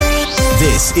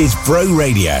This is Bro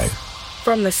Radio.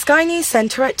 From the Sky News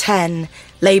Centre at 10.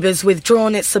 Labour's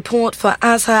withdrawn its support for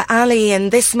Azhar Ali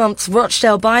in this month's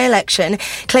Rochdale by-election,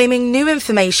 claiming new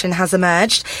information has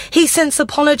emerged. He since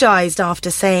apologised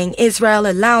after saying Israel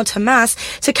allowed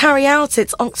Hamas to carry out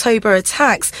its October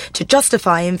attacks to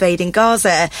justify invading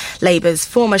Gaza. Labour's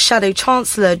former Shadow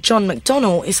Chancellor John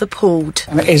McDonnell is appalled.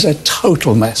 And it is a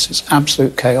total mess. It's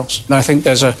absolute chaos. And I think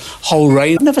there's a whole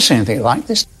range. I've never seen anything like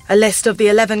this. A list of the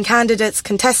 11 candidates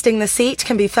contesting the seat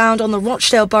can be found on the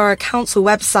Rochdale Borough Council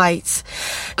website.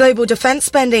 Global defence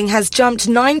spending has jumped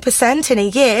 9% in a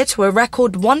year to a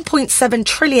record £1.7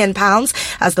 trillion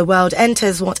as the world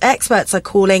enters what experts are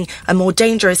calling a more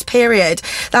dangerous period.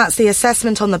 That's the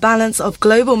assessment on the balance of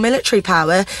global military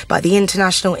power by the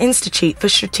International Institute for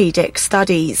Strategic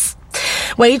Studies.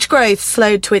 Wage growth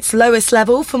slowed to its lowest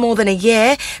level for more than a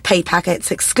year. Pay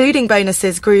packets, excluding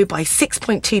bonuses, grew by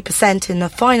 6.2% in the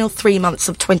final 3 months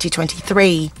of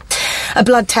 2023. A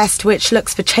blood test which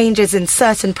looks for changes in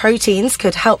certain proteins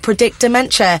could help predict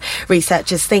dementia.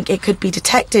 Researchers think it could be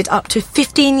detected up to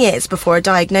 15 years before a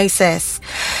diagnosis.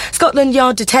 Scotland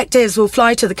Yard detectives will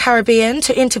fly to the Caribbean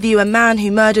to interview a man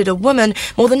who murdered a woman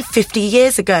more than 50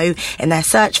 years ago in their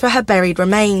search for her buried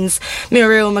remains.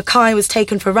 Muriel Mackay was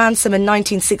taken for ransom in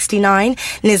 1969.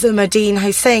 Nizamuddin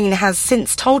Hussain has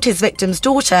since told his victim's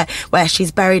daughter where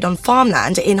she's buried on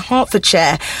farmland in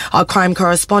Hertfordshire. Our crime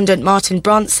correspondent Martin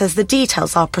Brunt says the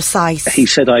details are precise. He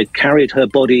said, I'd carried her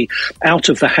body out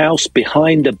of the house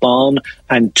behind a barn,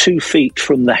 and 2 feet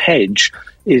from the hedge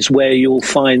is where you'll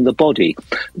find the body.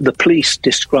 The police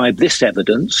describe this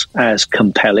evidence as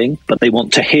compelling, but they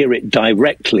want to hear it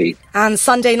directly. And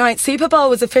Sunday night Super Bowl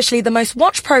was officially the most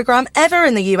watched programme ever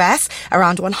in the US.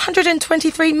 Around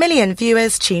 123 million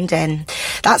viewers tuned in.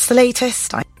 That's the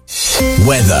latest.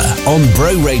 Weather on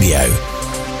Bro Radio.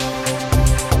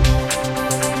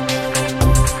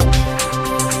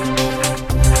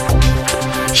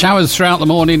 Showers throughout the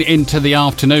morning into the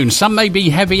afternoon. Some may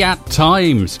be heavy at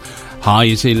times.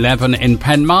 Highs 11 in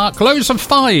Penmark, lows of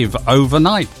 5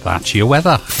 overnight. That's your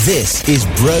weather. This is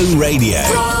Bro Radio.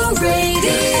 Bro Radio.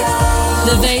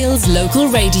 The Vale's local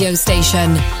radio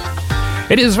station.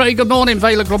 It is very good morning,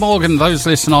 Vale Glamorgan. Those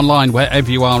listening online, wherever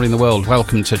you are in the world,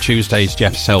 welcome to Tuesday's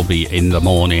Geoff Selby in the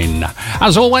Morning.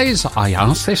 As always, I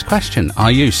ask this question.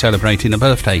 Are you celebrating a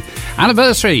birthday?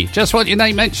 Anniversary? Just want your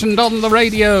name mentioned on the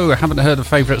radio. Haven't heard a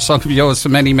favourite song of yours for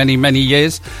many, many, many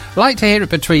years. Like to hear it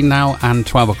between now and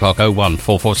 12 o'clock. 01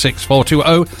 446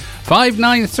 420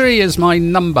 593 is my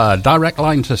number. Direct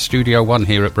line to Studio 1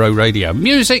 here at Bro Radio.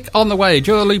 Music on the way.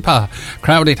 Dua Lipa,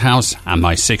 Crowded House, and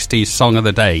my 60s song of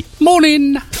the day. Morning!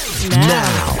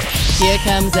 Now, here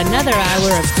comes another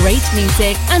hour of great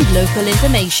music and local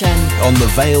information on the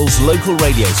Vale's local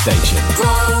radio station.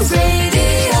 Bro Radio.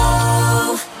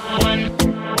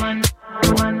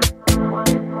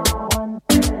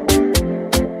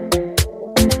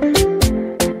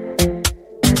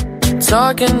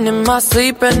 Talking in my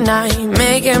sleep at night,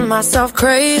 making myself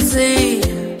crazy.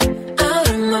 Out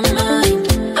of my mind,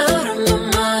 out of my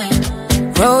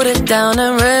mind. Wrote it down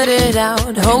and read it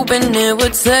out, hoping it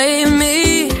would save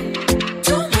me.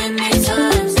 Too many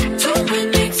times, too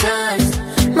many times.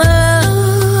 My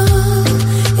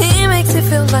love, he makes it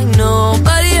feel like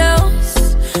nobody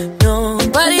else,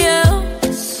 nobody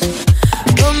else.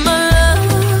 But my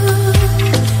love,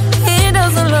 he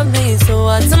doesn't love me, so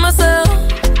I tell myself,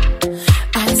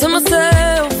 to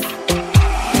myself.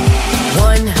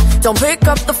 1, don't pick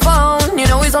up the phone, you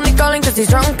know he's only calling cause he's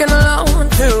drunk and alone.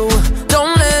 2,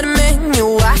 don't let him in,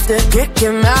 you have to kick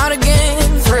him out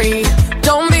again. 3,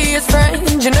 don't be his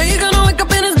friend, you know you're gonna wake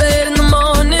up in his bed in the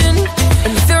morning.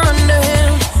 And if you're under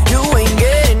him, you ain't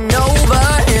getting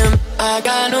over him. I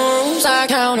got no rules, I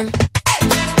count him.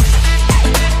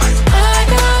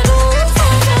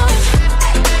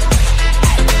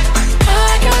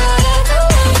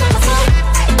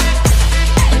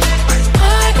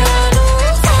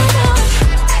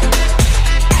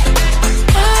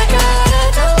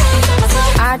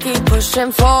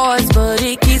 Pushing forwards, but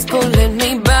he keeps pulling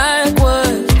me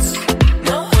backwards.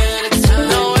 Nowhere to turn,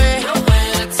 nowhere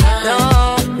to turn. No,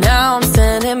 now I'm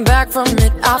standing back from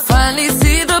it. I finally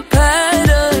see the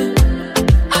pattern.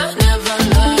 I never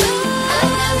loved.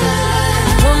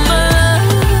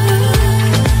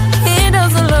 He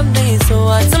doesn't love me, so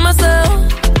I tell myself,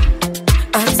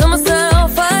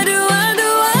 I do.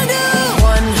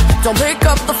 1, don't pick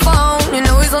up the phone, you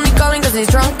know he's only calling cause he's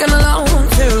drunk and alone.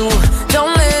 2,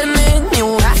 don't let him in,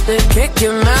 you have to kick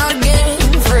him out again.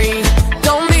 3,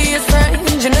 don't be his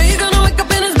friend, you know you're gonna wake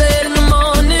up in his bed in the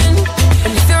morning.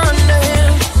 And if you're under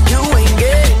him, you ain't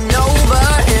getting over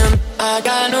him. I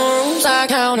got no rules, I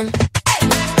count him.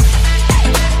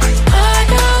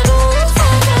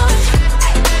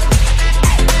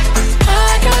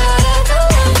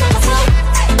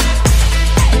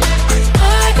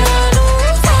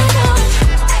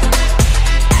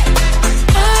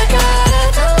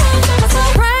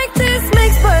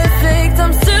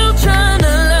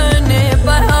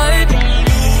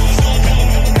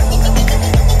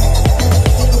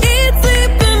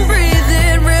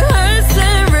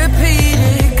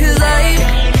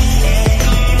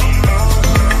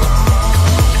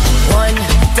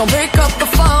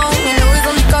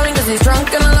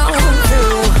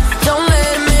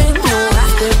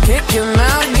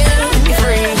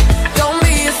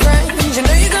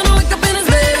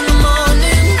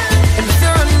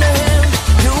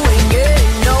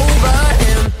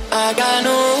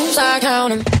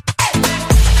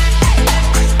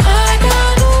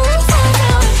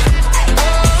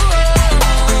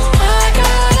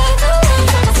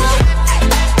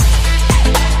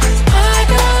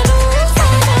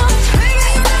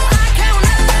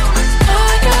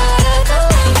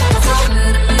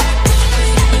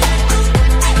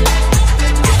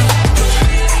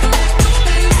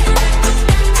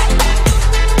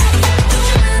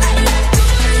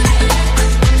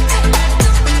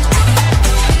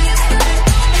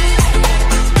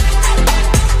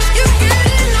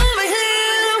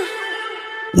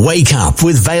 Wake up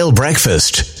with Vale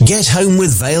Breakfast. Get home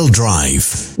with Vale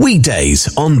Drive.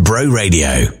 Weekdays on Bro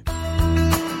Radio.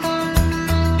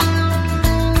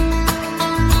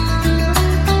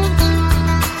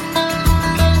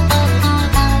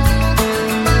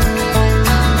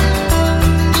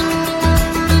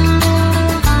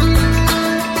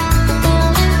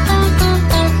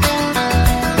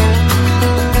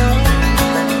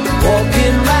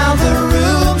 Walking round the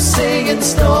room singing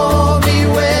stormy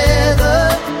weather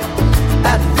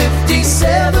at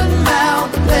 57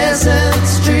 Mount Pleasant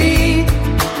Street.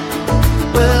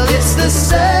 Well, it's the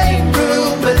same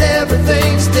room, but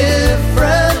everything's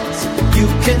different. You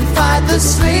can fight the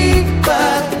sleep,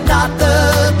 but not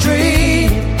the dream.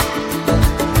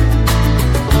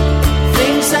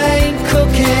 Things ain't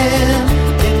cooking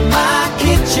in my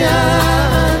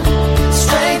kitchen.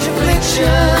 Strange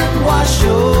affliction wash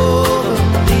over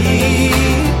me.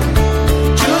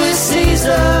 Julius Caesar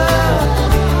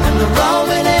and the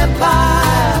Roman Empire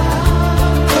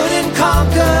couldn't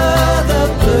conquer the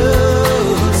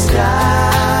blue sky.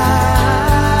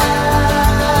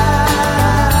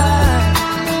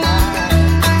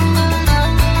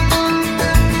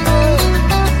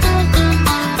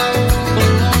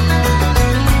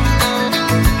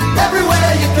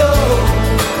 Everywhere you go,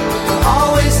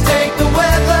 always take the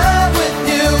weather with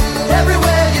you.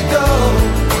 Everywhere you go,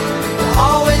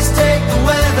 always take the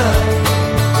weather.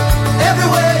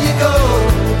 Everywhere you go,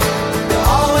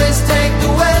 always take the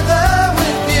weather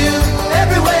with you.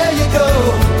 Everywhere you go,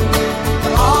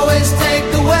 always take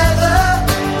the weather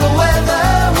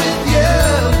with you.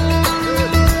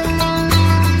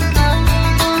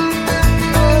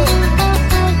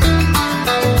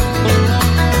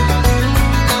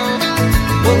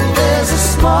 Well, there's a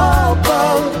small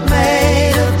boat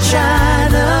made of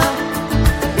china.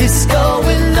 It's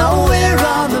going nowhere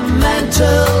on the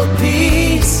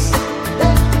mantelpiece.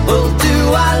 Well,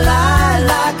 do I lie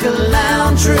like a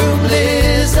lounge room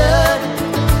lizard,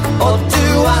 or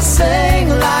do I sing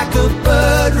like a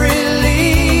bird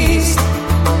released?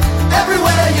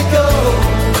 Everywhere you go,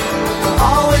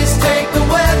 always take the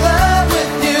weather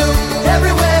with you.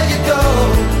 Everywhere you go,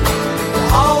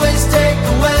 always take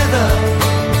the weather.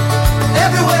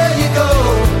 Everywhere you go,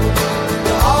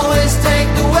 always take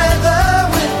the weather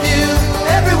with you.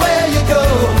 Everywhere you go,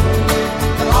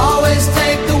 always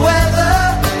take the weather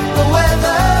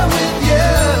with you.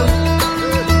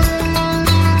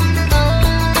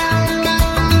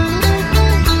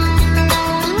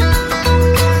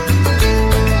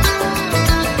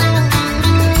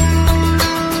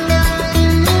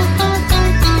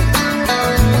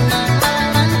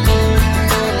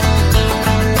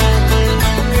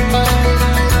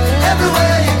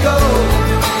 Everywhere you go,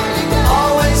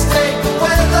 always take the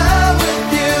weather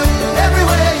with you.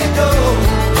 Everywhere you go,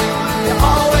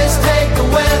 always take the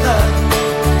weather.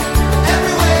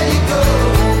 Everywhere you go,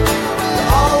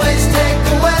 always take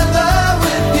the weather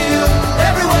with you.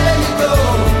 Everywhere you go,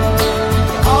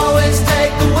 always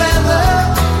take the weather.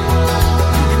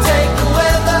 Take the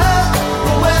weather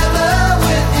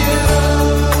with you.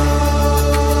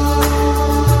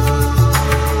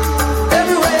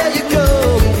 Everywhere you go,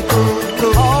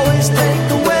 always take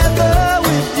the weather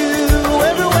with you.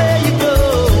 Everywhere you go,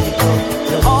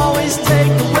 always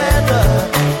take the weather.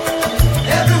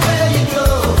 Everywhere you go,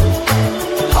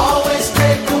 always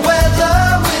take the weather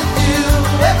with you.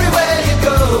 Everywhere you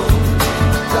go,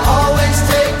 always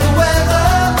take the weather.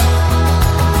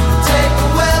 Take the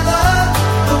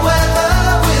weather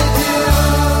with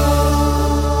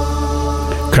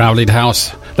you. Crowded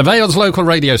House, the Vale's local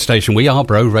radio station. We are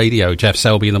Bro Radio. Geoff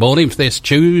Selby in the morning for this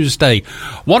Tuesday.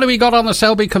 What have we got on the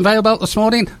Selby conveyor belt this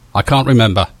morning? I can't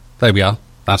remember. There we are.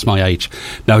 That's my age.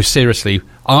 No, seriously.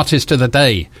 Artist of the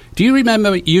day. Do you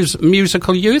remember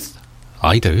Musical Youth?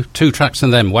 I do. 2 tracks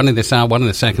in them. One in this hour, one in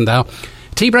the second hour.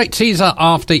 Tea break teaser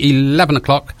after 11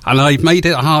 o'clock. And I've made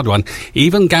it a hard one.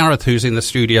 Even Gareth, who's in the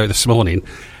studio this morning,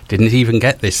 didn't even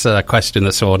get this question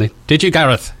this morning. Did you,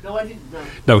 Gareth? No, I didn't.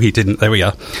 No, he didn't. There we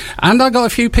are. And I got a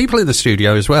few people in the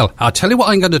studio as well. I'll tell you what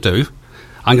I'm going to do.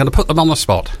 I'm going to put them on the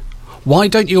spot. Why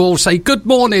don't you all say good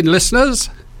morning, listeners?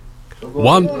 Good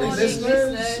morning,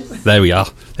 listeners. There we are.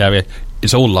 There we are.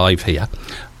 It's all live here.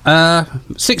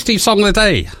 60 song of the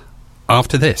day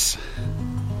after this.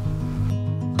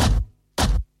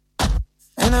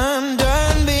 And I'm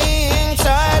done being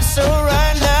tired, so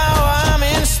right now I'm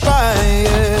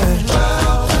inspired.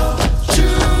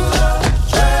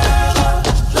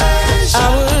 I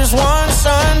was once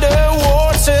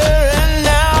underwater and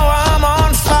now I'm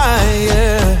on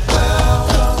fire.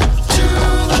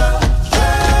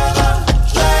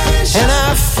 And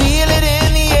I feel it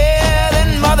in the air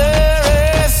that Mother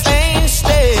Earth ain't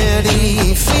staying.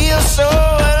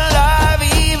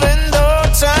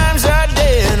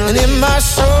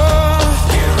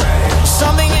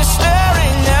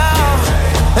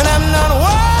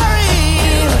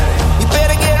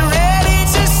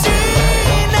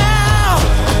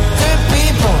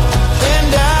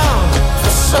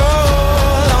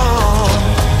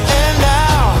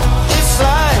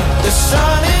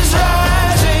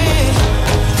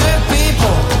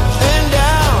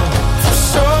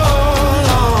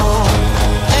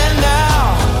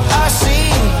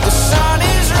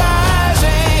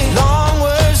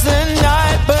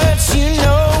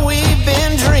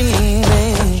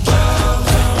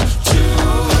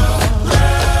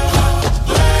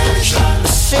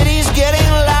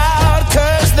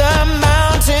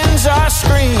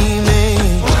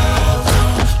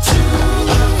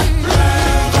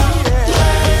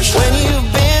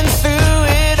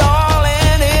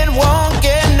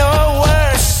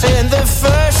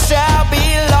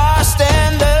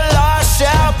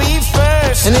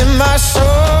 And in my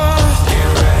soul,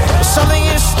 something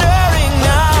is stirring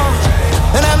now,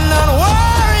 and I'm not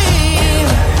worried.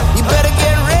 You better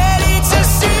get ready to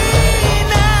see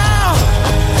now.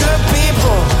 Good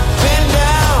people been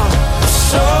down for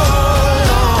so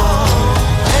long,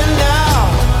 and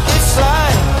now it's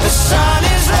like the sun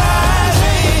is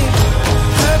rising.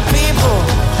 Good people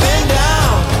been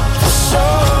down for so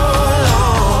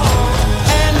long,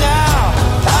 and now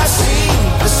I see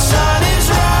the sun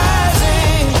is rising.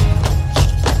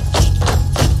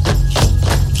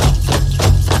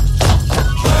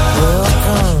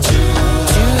 Welcome to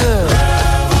the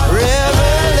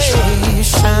revelation.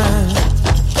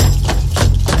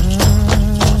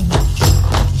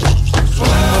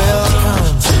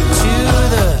 Welcome to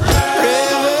the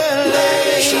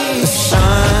revelation. The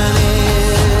sun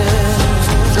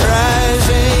is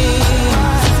rising.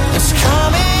 It's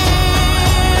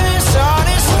coming. It's on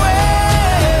its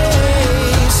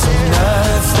way. So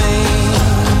nothing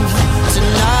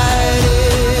tonight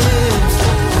is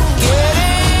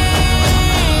getting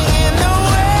in the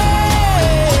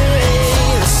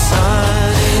way. The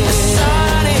sun is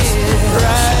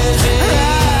rising.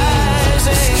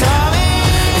 It's coming.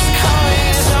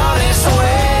 It's on its way.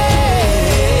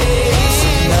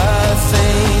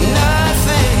 Nothing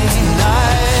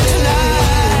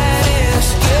tonight is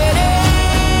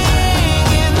getting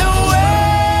in the way.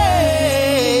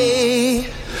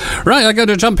 Right, I'm going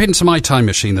to jump into my time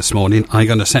machine this morning. I'm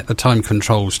going to set the time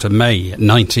controls to May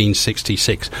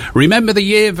 1966. Remember the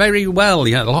year very well.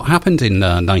 Yeah, a lot happened in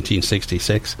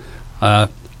 1966.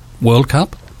 World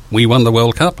Cup. We won the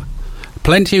World Cup.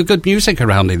 Plenty of good music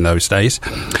around in those days.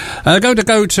 Go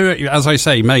to, as I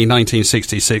say, May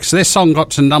 1966. This song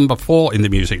got to number 4 in the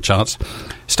music charts.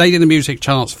 Stayed in the music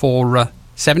charts for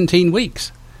 17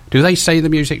 weeks. Do they stay in the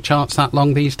music charts that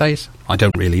long these days? I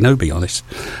don't really know, be honest.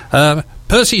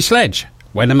 Percy Sledge,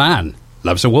 When a Man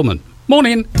Loves a Woman.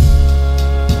 Morning.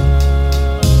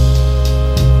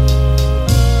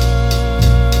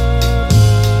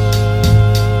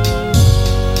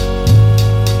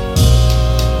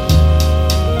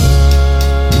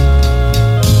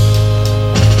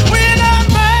 When a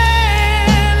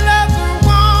man loves a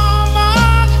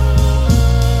woman,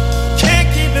 can't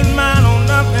keep his mind on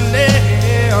nothing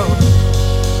else.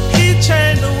 He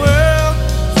changed the world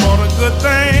for the good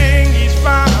thing he's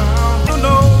found.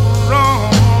 No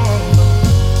wrong.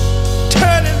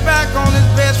 Turning back on his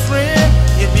best friend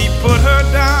if he put her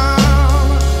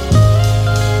down.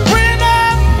 When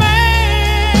a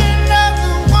man loves a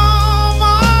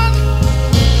woman,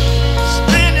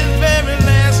 spend his very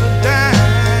last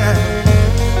dime,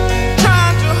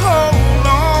 trying to hold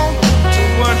on to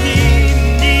what he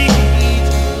needs.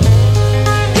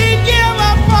 He give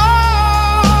up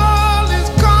all his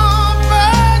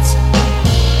comforts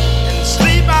and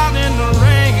sleep out in the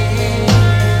rain.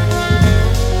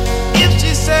 If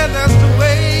she said that's the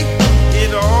way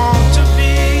it ought to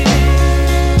be.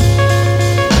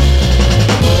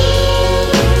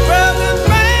 Well, this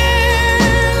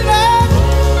man loves a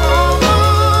woman.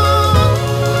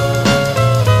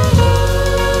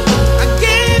 I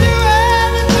gave you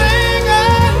everything I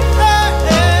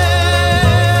had,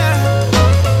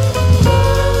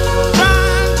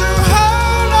 trying to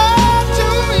hold on to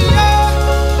your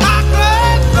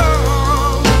chocolate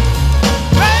love.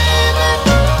 Baby,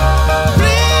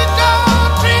 please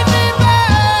don't treat me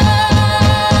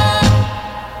bad.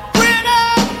 When a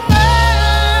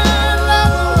man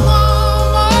loves a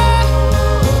woman,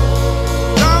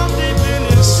 down deep in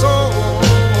his soul,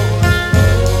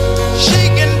 she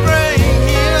can bring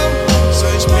him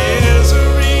such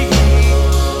misery.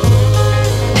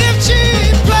 If she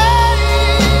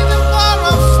plays him for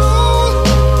a fool,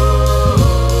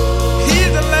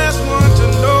 he's the last one to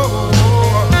know.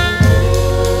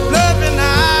 Loving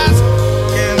eyes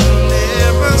can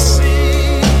never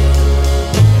see.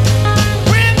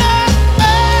 When a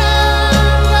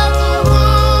man loves a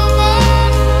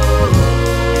woman,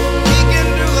 he can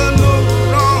do her no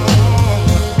wrong.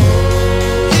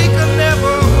 He could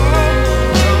never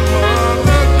hold some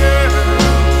other girl.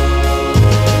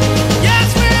 Yes,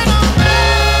 when a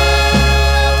man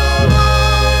loves a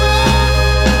woman,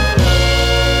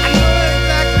 I know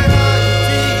exactly how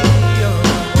you feel.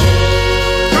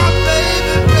 'Cause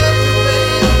baby, but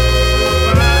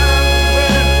I'm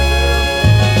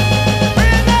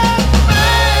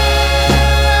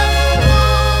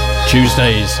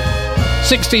Tuesdays.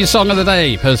 60s song of the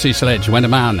day. Percy Sledge, When a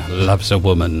Man Loves a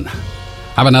Woman.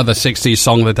 Have another 60s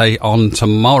song of the day on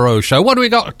tomorrow's show. What do we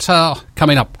got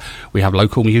coming up? We have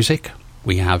local music.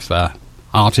 We have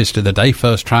Artist of the Day,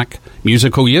 first track,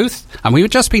 Musical Youth, and we've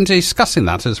just been discussing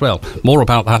that as well. More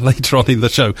about that later on in the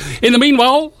show. In the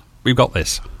meanwhile, we've got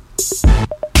this.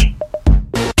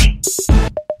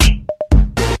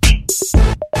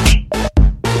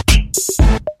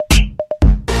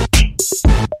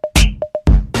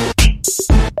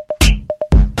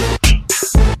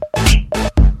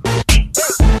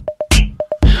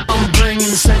 I'm bringing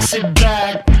sexy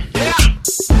back.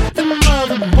 The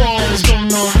mother boys don't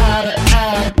know how to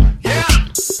act.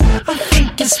 I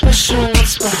think it's special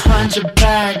what's behind your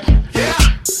back.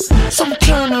 So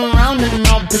turn around and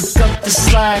I'll pick up the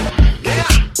slack.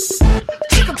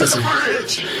 Listen.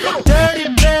 Dirty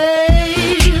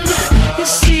babe, you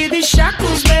see these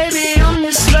shackles, baby, I'm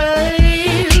your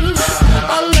slave.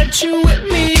 I'll let you whip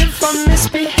me if I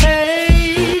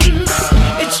misbehave.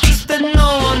 It's just that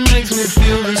no one makes me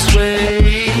feel this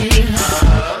way.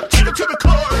 Take it to the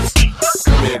chorus.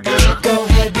 Come here, girl. Go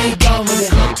ahead, be gone with it.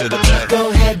 Come to the back.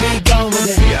 Go ahead, be gone with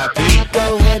it. VIP.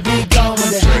 Go ahead, be gone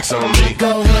with it. Drinks on me.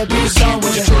 Go ahead, be gone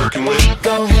with it. Twerking with.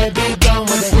 Go ahead, be gone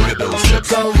with it. Look at those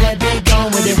hips. Go ahead, be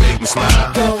gone with it. You make me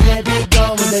smile. Go ahead, be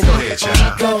gone with it. Go ahead,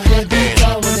 child. Go ahead, be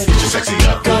gone with it. Get your sexy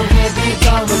up. Go ahead, be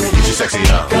gone with it. Get your sexy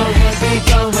up. Go ahead, be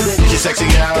gone with it. Get your sexy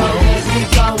out. Go ahead, be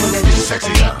gone with it. Get your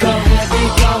sexy up. Go ahead, be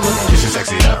gone with it. Get your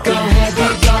sexy up. Go ahead, be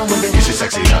gone with it. Get your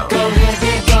sexy up. Go ahead,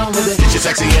 be gone with it. Get your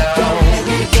sexy up. Go ahead,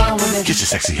 be gone with it. Get your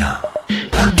sexy up.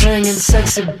 I'm bringing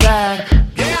sexy back.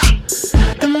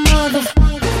 The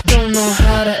motherfuckers don't know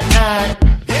how to act.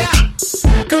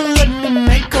 Don't let me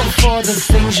make up for the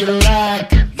things you lack.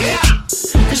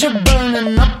 Cause you're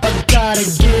burning up, I gotta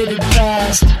get it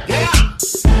fast.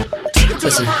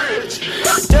 Listen.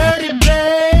 Dirty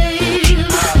babe,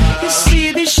 you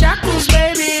see these shackles,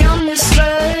 baby, I'm your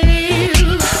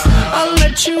slave. I'll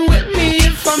let you whip me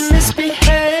if I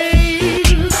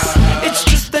misbehave. It's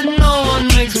just that no one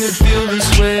makes me feel this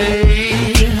way.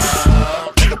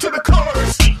 Take it to the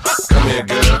chorus. Come here,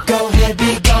 girl. Go ahead,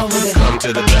 be gone with it. Come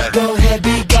to the back. Go ahead,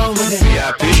 be gone with it.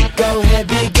 VIP. Go ahead,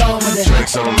 be gone with it.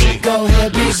 Drinks on me. Go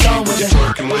ahead, be gone with it.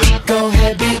 Twerking with. Go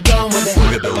ahead, be gone with it.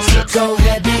 Look at those hips. Go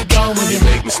ahead, be gone with it. You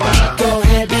make me smile. Go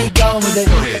ahead, be gone with it.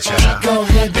 Go ahead, child. Go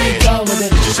ahead, be gone with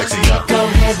it. Get your sexy up. Go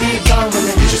ahead, be gone with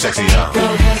it. Get your sexy up. Go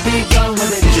ahead, be gone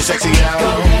with it. Get your sexy out. Go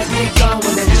ahead, be gone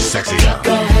with it. Get your sexy up.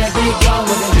 Go ahead, be gone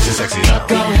with it. Get your sexy up.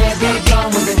 Go ahead, be gone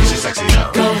with it. Get your sexy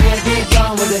up. Go ahead, be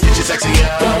gone with it. Get your sexy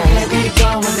up. Go ahead, be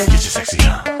gone with it. Get your sexy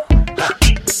up.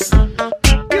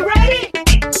 You ready?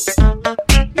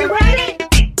 You ready?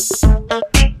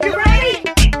 You ready?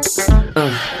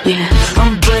 Yeah.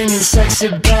 I'm bringing sexy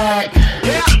back.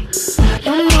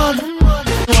 Your mother,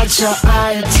 watch your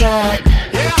eye attack.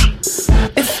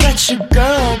 If that's your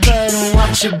girl, better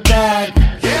watch your back.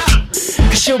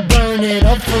 Cause she'll burn it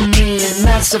up for me, and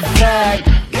that's a fact.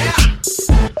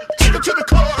 Take it to the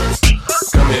chorus.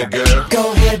 Come here, girl.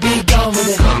 Go ahead, be gone with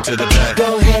it. Come to the back.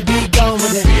 Go ahead, be gone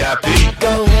with it. VIP.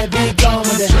 Go ahead, be gone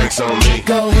with it. Drinks on me.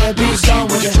 Go ahead, be gone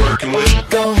with it. Twerking with.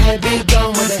 Go ahead, be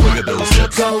gone with it. Look at those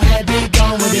hips. Go ahead, be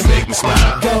gone with it. You make me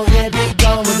smile. Go ahead, be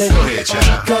gone with it. Go ahead,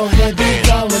 child. Go ahead, be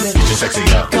gone with it. Get your sexy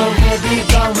up. Go ahead, be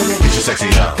gone with it. Get your sexy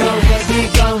up. Go ahead, be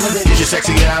gone with it. Get your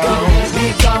sexy out. Go ahead,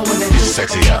 be gone with it. Get your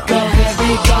sexy up. Go ahead, be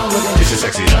gone with it. Get your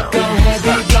sexy up. Go ahead,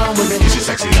 be gone with it. Get your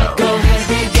sexy up. Go ahead,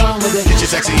 be gone with it. Get your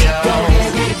sexy up. Go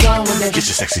ahead, be gone with it. Get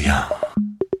your sexy up.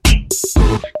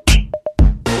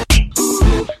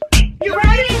 You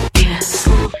ready? Yes.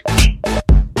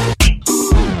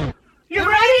 You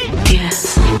ready?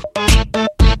 Yes.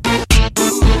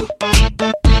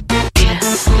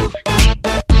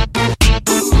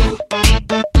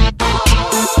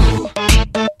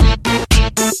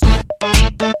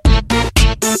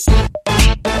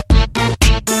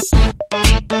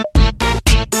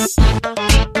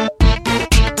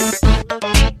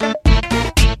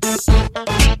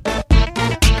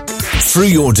 Through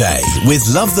your day with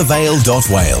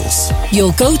lovethevale.wales.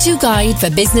 Your go-to guide for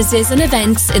businesses and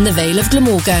events in the Vale of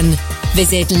Glamorgan.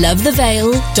 Visit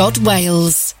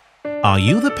lovethevale.wales. Are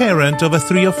you the parent of a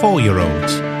 3 or 4-year-old?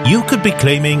 You could be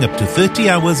claiming up to 30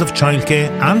 hours of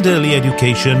childcare and early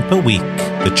education per week.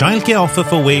 The Childcare Offer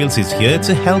for Wales is here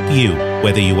to help you,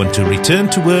 whether you want to return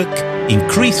to work,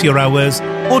 increase your hours,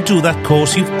 or do that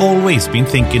course you've always been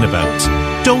thinking about.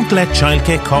 Don't let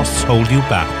childcare costs hold you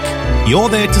back. You're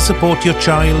there to support your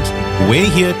child.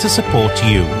 We're here to support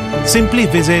you. Simply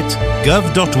visit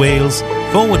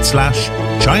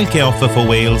gov.wales/Childcare Offer for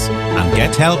Wales and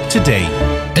get help today.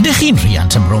 Ydych chi'n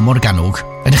rhiant ym Bro Morgannwg?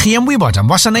 Ydych chi ymwybod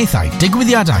am wasanaethau,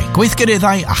 digwyddiadau,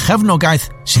 gweithgareddau a chefnogaeth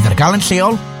sydd ar gael yn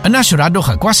lleol? Yna siwradwch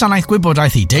â gwasanaeth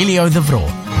gwybodaeth I deuluoedd y Fro.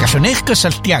 Gallwn eich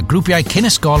gysylltu â grwpiau cyn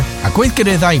ysgol a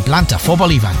gweithgareddau blant a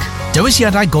phobl ifanc.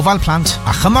 Dewisiadau gofal plant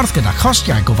a chymorth gyda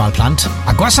chostiau gofal plant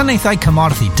a gwasanaethau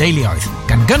cymorth I deuluoedd,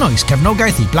 gan gynnwys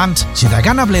cefnogaeth I blant sydd ag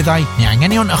anableddau neu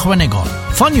angenion ychwanegol.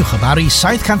 Ffoniwch y bari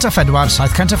 704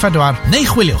 704 neu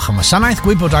chwiliwch am wasanaeth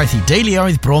gwybodaeth I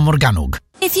deuluoedd Bro Morgannwg.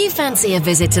 If you fancy a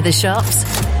visit to the shops,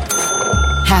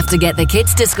 have to get the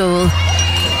kids to school,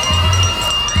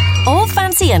 or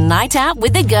fancy a night out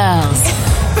with the girls,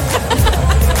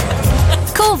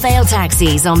 call Vale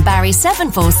Taxis on Barry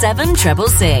 747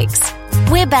 666.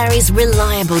 We're Barry's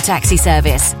reliable taxi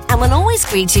service and will always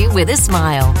greet you with a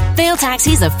smile. Vale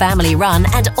Taxis are family run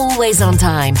and always on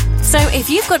time. So if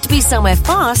you've got to be somewhere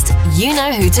fast, you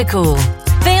know who to call.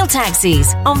 Vale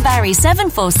Taxis on Barry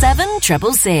 747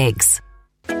 666.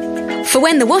 For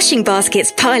when the washing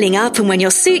basket's piling up and when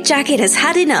your suit jacket has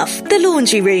had enough, the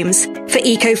laundry rooms. For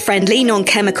eco-friendly,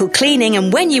 non-chemical cleaning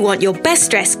and when you want your best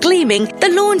dress gleaming, the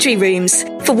laundry rooms.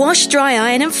 For wash, dry,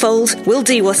 iron and fold, we'll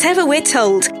do whatever we're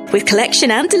told. With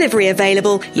collection and delivery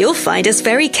available, you'll find us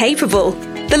very capable.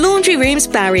 The Laundry Rooms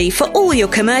Barry for all your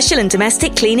commercial and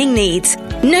domestic cleaning needs.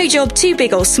 No job too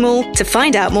big or small. To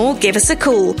find out more, give us a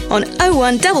call on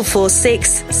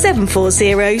 01446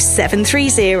 740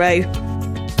 730.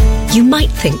 You might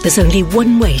think there's only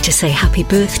one way to say happy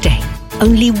birthday.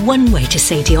 Only one way to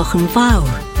say diolch yn fawr,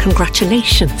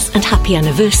 congratulations and happy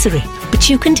anniversary. But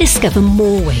you can discover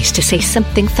more ways to say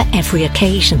something for every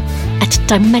occasion at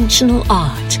Dimensional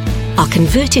Art. Our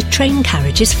converted train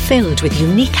carriage is filled with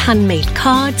unique handmade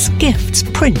cards, gifts,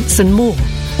 prints and more.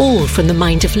 All from the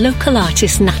mind of local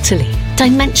artist Natalie.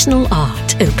 Dimensional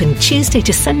Art, open Tuesday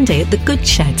to Sunday at the Good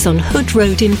Sheds on Hood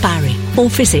Road in Barry, or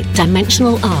visit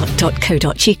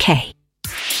dimensionalart.co.uk.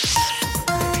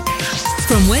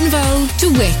 From Winvo to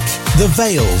Wick, The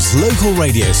Vale's local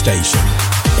radio station.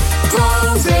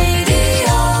 Go Radio.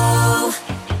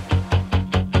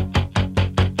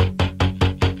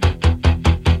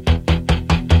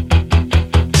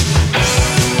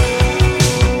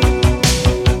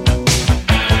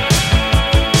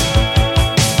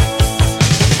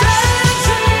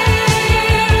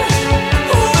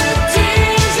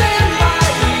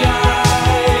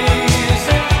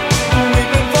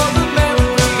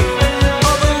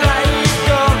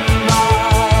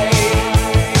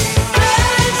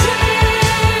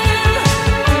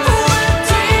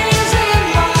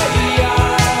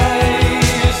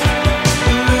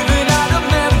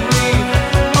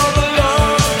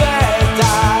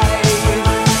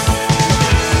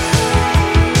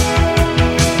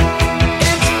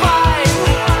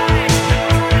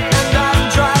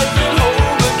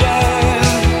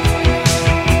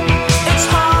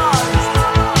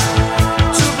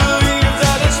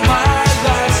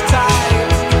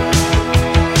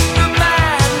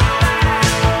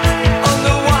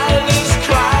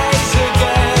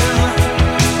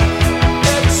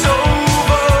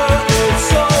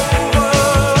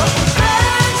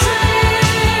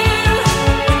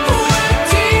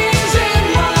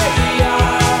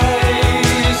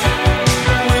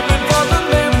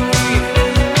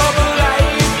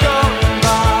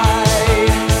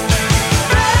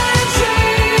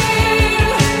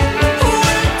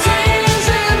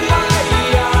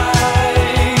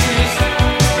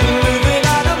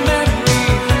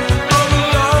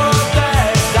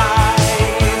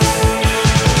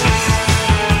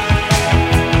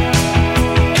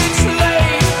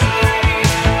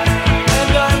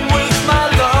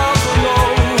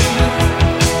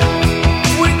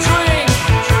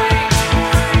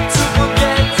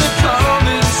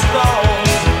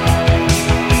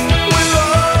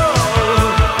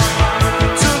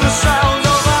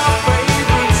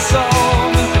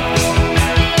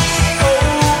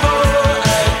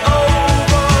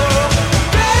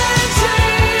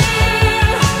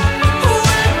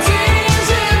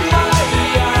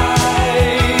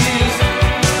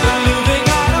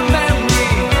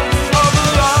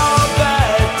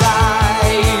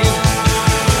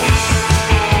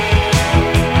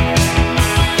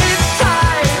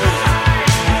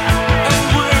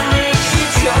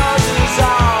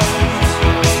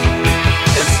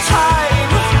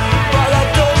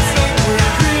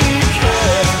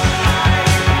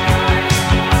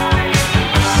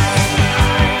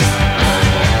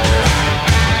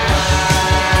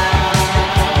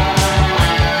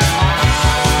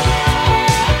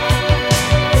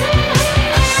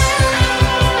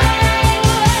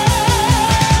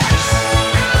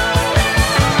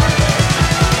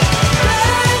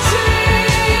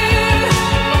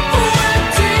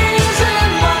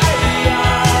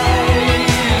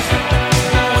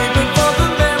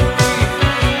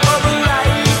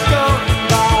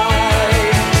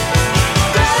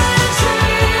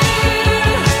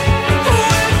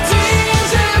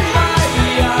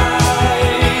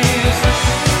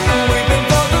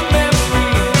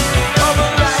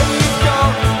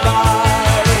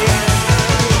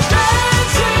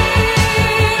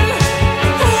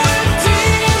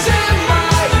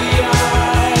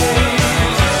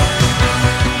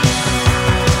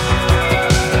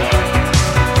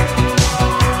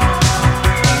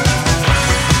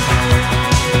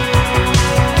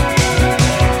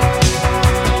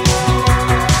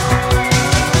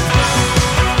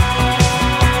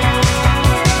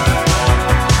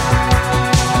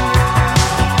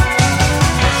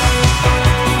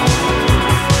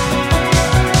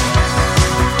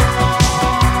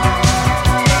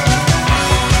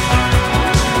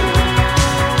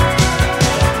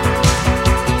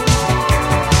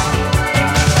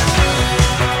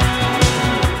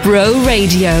 Bro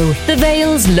Radio, the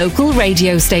Vale's local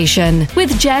radio station,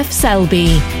 with Geoff Selby.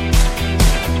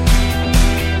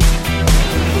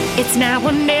 It's now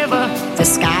or never, the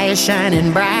sky is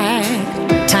shining bright.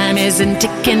 Time isn't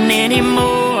ticking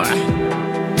anymore.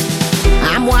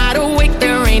 I'm wide awake,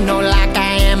 there ain't no lock,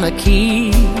 I am a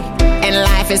key. And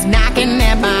life is knocking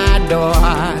at my door.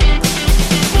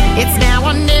 It's now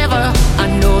or never, I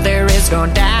know there is no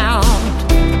doubt.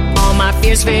 All my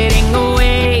fears fading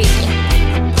away.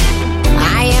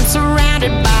 I am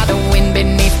surrounded by the wind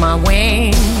beneath my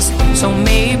wings. So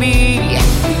maybe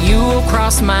you will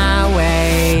cross my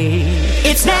way.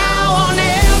 It's now or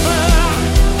never.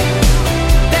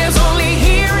 There's only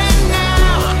here and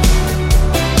now.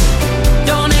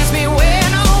 Don't ask me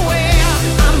when or where.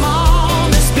 I'm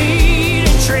on the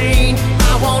speeding train.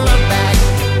 I won't look back.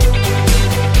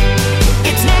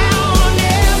 It's now or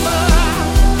never.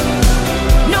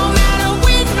 No matter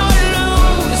win or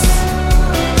lose,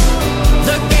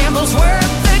 the gamble's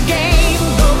worth the game.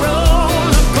 The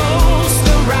roller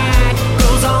coaster ride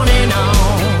goes on and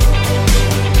on.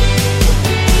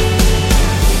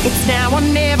 It's now or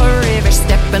never, every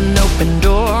step an open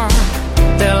door.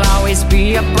 There'll always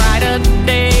be a brighter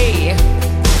day.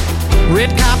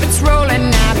 Red carpets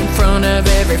rolling out in front of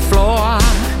every floor.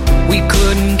 We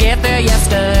couldn't get there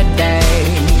yesterday.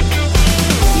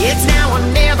 It's now or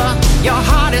never, your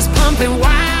heart is pumping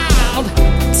wild.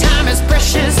 Time is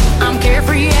precious, I'm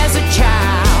carefree as a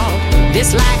child.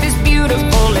 This life is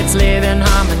beautiful, let's live in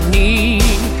harmony.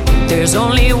 There's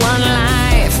only one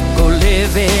life, go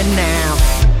live it now.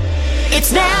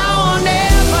 It's now or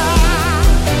never.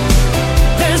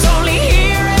 There's only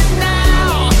here and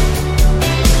now.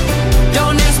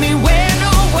 Don't ask me when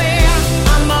or where.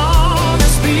 I'm on a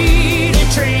speeding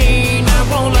train. I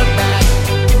won't look back.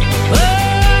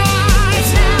 Oh,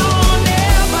 it's now or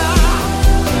never.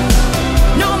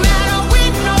 No matter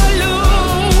win or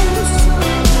lose,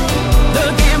 the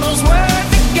gamble's worth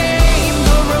the game.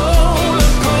 The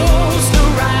roller coaster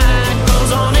ride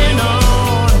goes on and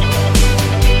on.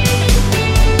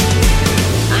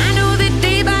 I know that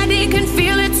day by day can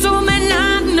feel it so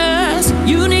monotonous.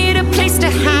 You need a place to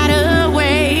hide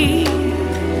away.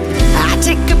 I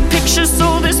take a picture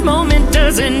so this moment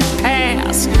doesn't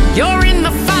pass. You're in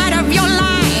the fight of your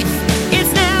life.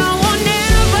 It's now or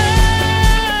never.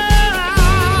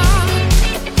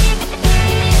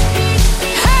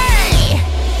 Hey,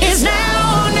 it's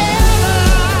now or never.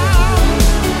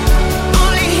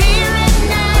 Only here and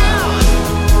now.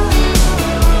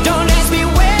 Don't ask me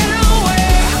when or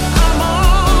where. I'm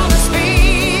on a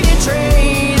speeding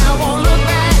train. I won't look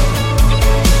back.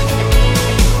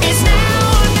 It's now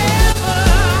or never.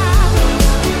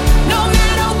 No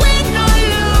matter win or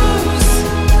lose,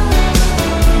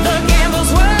 the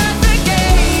gamble's worth the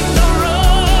game. The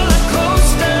roller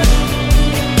coaster.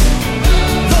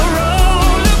 The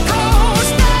roller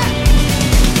coaster.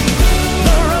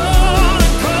 The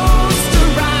roller coaster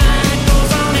ride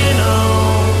goes on and on.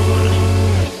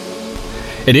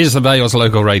 It is the Vale's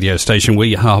local radio station.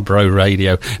 We are Bro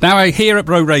Radio. Now, here at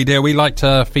Bro Radio, we like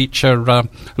to feature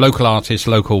local artists,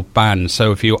 local bands.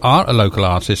 So if you are a local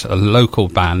artist, a local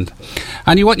band,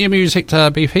 and you want your music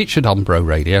to be featured on Bro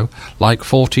Radio, like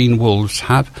 14 Wolves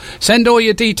have, send all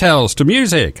your details to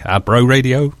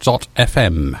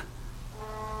music@broradio.fm.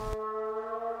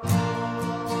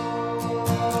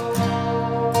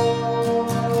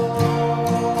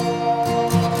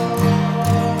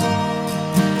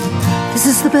 This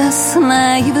is the best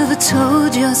lie you've ever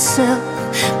told yourself.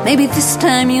 Maybe this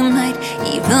time you might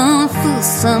even fool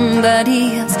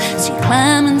somebody else. So you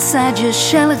climb inside your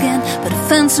shell again, put a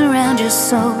fence around your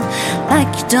soul, like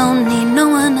you don't need no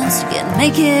one else. You can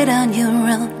make it on your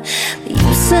own. But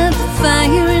you set the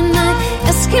fire in night,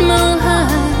 Eskimo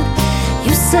heart.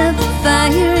 You set the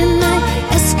fire in night,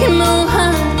 Eskimo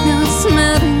heart. Now it's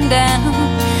melting down,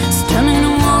 it's turning to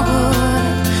water.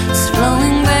 It's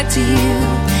flowing back to you,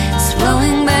 it's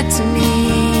flowing back to me.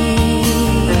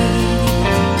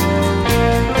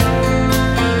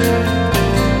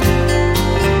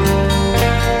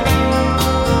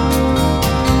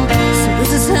 So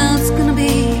this is how it's gonna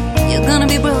be. You're gonna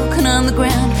be broken on the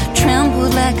ground,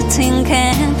 trampled like a tin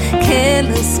can,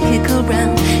 careless, kick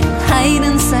around, hide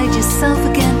inside yourself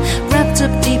again, wrapped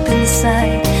up deep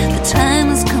inside. The time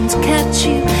has come to catch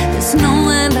you, there's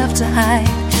nowhere left to hide.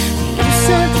 You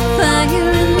set the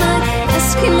fire in my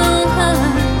Eskimo heart.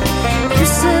 You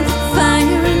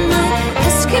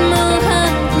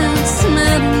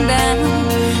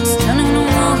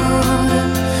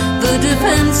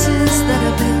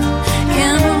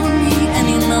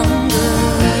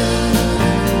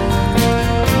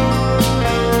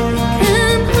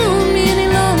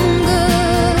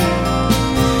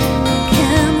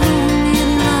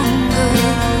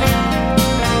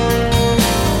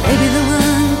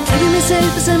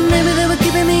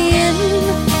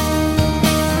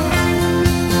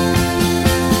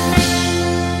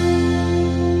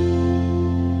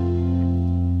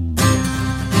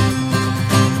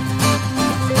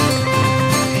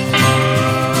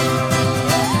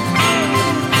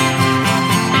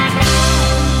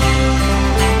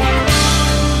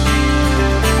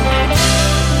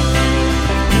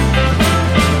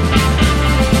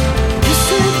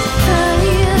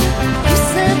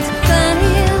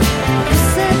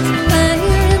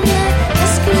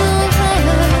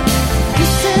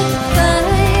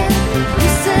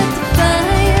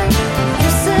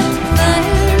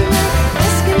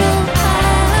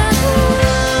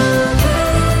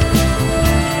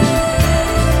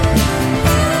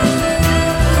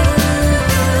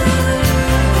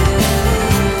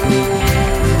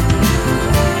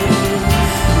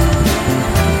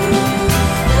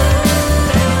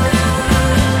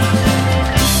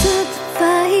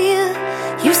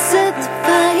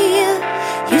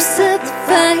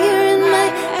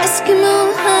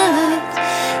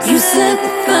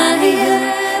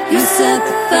set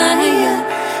the fire.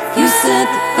 You set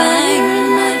the fire in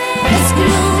my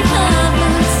Eskimo heart.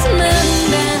 Smelling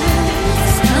down,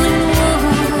 smelling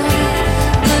water.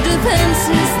 The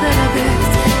defenses that I built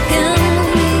can't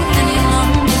move me any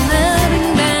longer.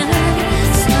 Melting down,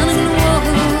 smelling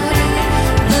water.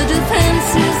 The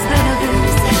defenses that I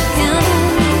built can't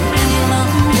move me any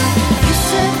longer. You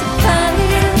set the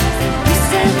fire. You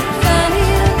set the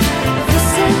fire. You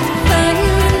set the fire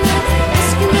in my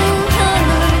Eskimo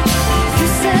heart. You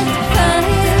set the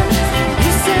fire.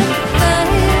 You set the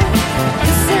fire.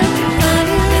 You set the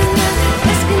fire in my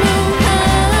Eskimo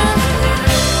heart.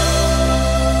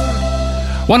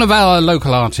 One of our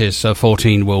local artists,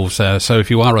 14 Wolves, so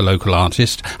if you are a local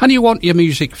artist and you want your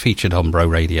music featured on Bro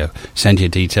Radio, send your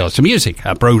details to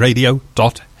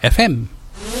music@broradio.fm.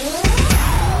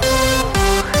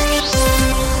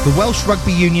 The Welsh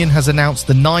Rugby Union has announced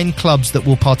the 9 clubs that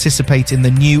will participate in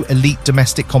the new elite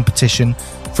domestic competition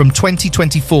from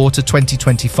 2024 to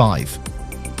 2025.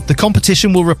 The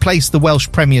competition will replace the Welsh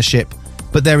Premiership,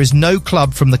 but there is no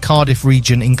club from the Cardiff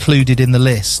region included in the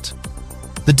list.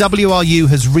 The WRU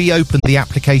has reopened the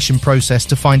application process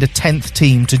to find a 10th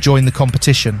team to join the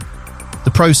competition.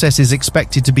 The process is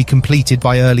expected to be completed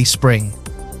by early spring.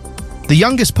 The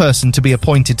youngest person to be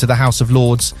appointed to the House of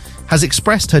Lords has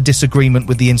expressed her disagreement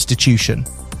with the institution,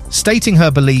 stating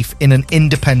her belief in an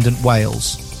independent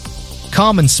Wales.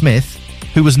 Carmen Smith,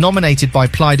 who was nominated by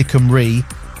Plaid Cymru,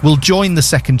 will join the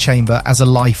second chamber as a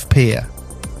life peer.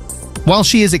 While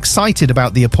she is excited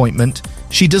about the appointment,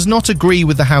 she does not agree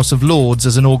with the House of Lords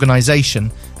as an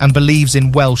organisation and believes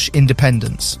in Welsh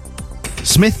independence.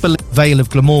 Smith believes Vale of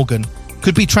Glamorgan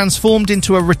could be transformed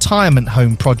into a retirement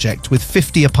home project with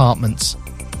 50 apartments.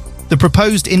 The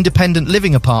proposed independent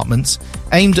living apartments,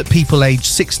 aimed at people aged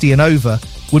 60 and over,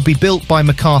 would be built by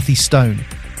McCarthy Stone.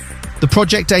 The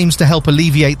project aims to help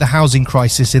alleviate the housing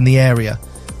crisis in the area.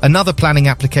 Another planning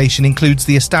application includes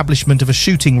the establishment of a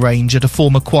shooting range at a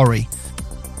former quarry.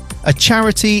 A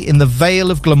charity in the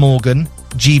Vale of Glamorgan,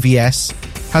 GVS,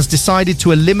 has decided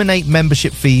to eliminate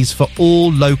membership fees for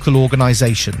all local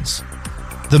organisations.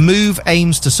 The move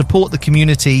aims to support the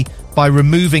community by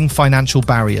removing financial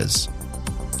barriers.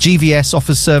 GVS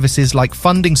offers services like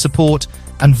funding support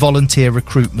and volunteer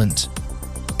recruitment.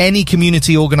 Any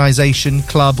community organisation,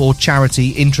 club or charity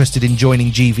interested in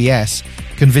joining GVS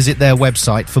can visit their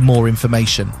website for more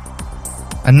information.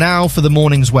 And now for the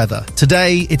morning's weather.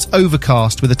 Today, it's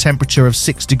overcast with a temperature of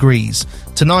 6 degrees.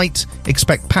 Tonight,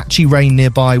 expect patchy rain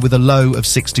nearby with a low of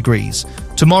 6 degrees.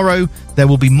 Tomorrow, there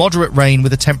will be moderate rain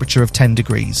with a temperature of 10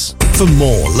 degrees. For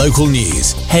more local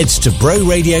news, head to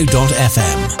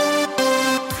broradio.fm.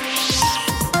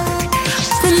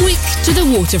 From Wick to the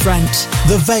waterfront.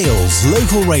 The Vale's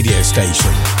local radio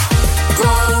station.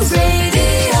 Bro Radio.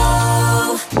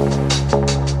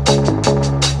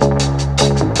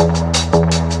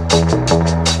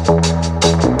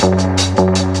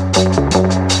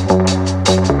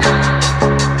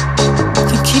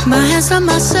 My hands on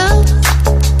myself.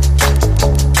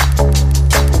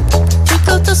 Pick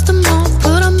out dust them off,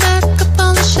 put them back up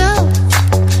on the shelf.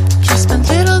 Just a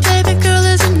little baby girl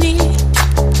is in need.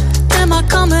 Am I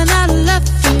coming out of left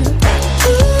field?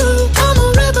 Ooh, I'm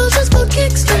a rebel just for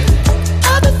kicks.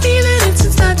 I've been feeling it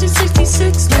since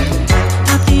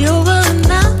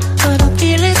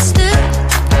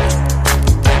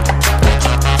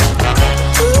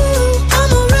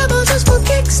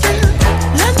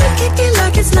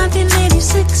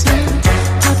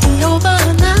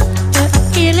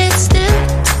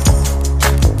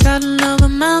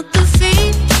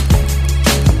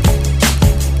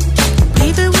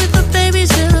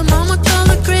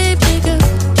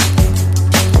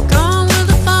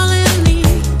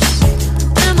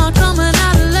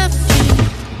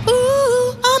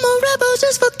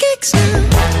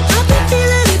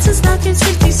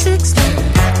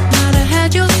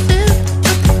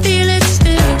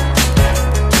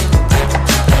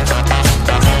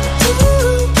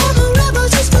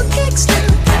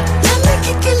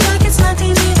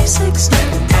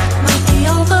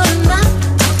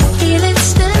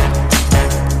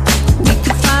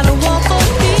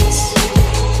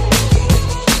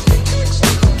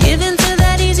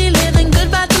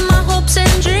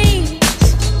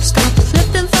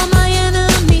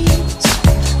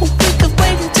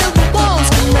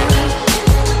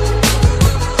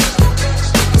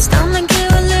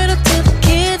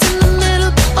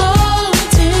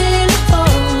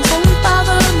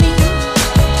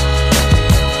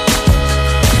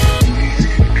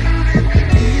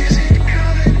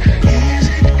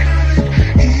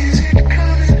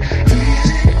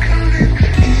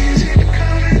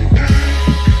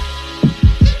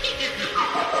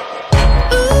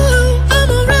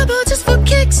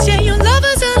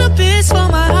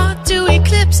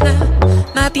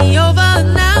now. Might be over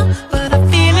now, but I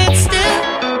feel it still.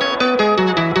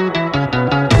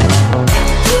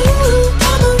 Ooh,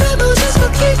 I'm a rebel just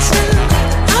for kicks now.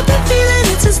 I've been feeling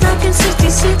it since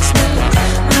 1966 now.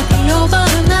 Might be over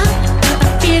now, but I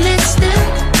feel it still.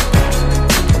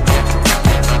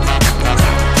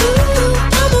 Ooh,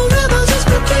 I'm a rebel just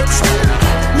for kicks now.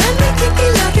 Let me kick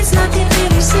it like it's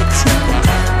 1986 now.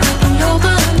 Might be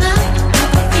over now, but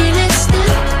I feel it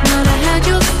still. Not I had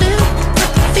your fill,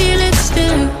 but I feel it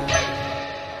still.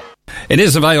 It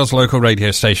is the Vale's local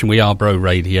radio station. We are Bro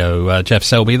Radio. Geoff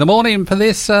Selby in the morning for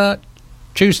this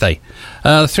Tuesday.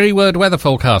 3-word weather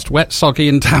forecast. Wet, soggy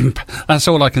and damp. That's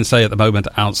all I can say at the moment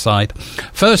outside.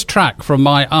 First track from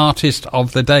my artist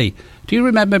of the day. Do you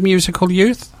remember Musical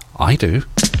Youth? I do.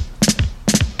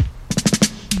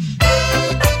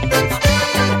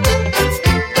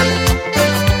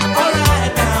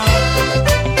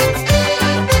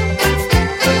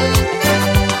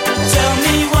 Tell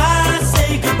me why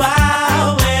say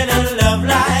goodbye when a love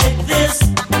like this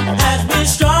has been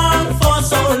strong for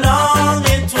so long.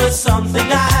 It was something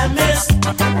I missed.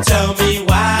 Tell me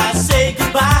why say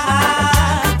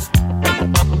goodbye.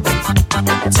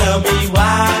 Tell me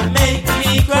why make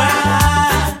me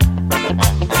cry.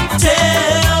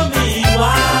 Tell me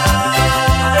why.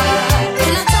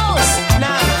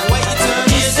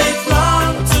 Is it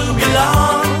wrong to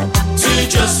belong to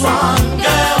just one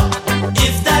girl?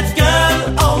 If that girl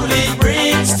only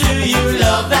brings to you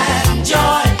love and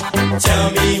joy,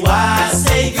 tell me why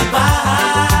say goodbye.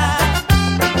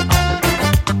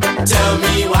 Tell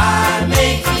me why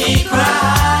make me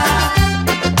cry.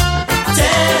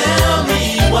 Tell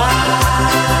me why.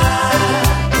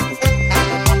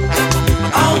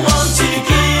 I want you to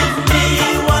give me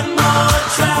one more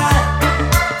try.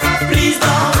 Please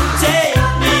don't take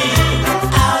me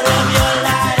out of your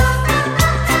life.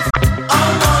 I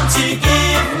want you to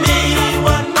give me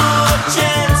one more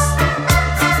chance.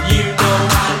 You know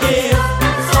I live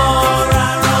for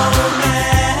our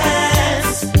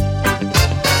romance.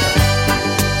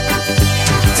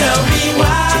 Tell me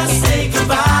why say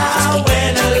goodbye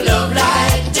when a love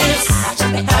like this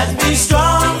has been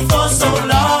strong for so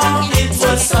long. It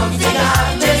was something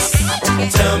I missed.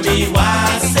 Tell me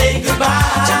why say goodbye.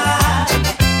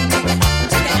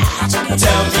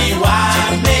 Tell me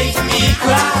why make me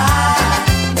cry.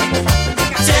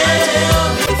 Tell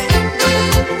me.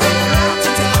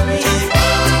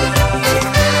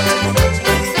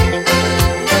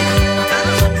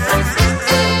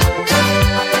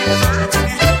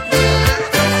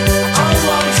 I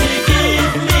want you to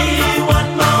give me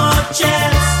one more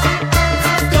chance.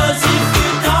 'Cause if you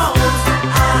don't,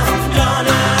 I'm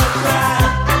gonna cry.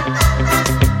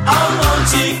 I want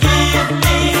you to give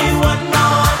me one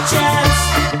more chance.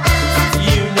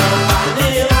 You know I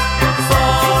live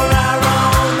for our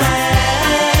romance.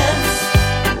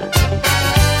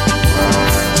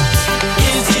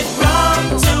 Is it wrong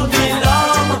to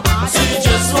belong to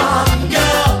just one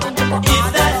girl? If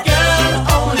that girl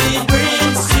only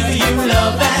brings to you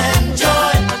love and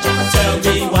joy, tell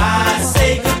me why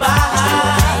say goodbye.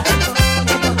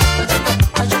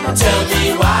 Tell me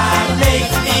why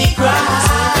make me cry.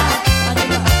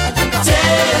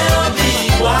 Tell me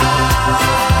why.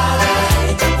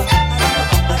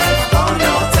 Oh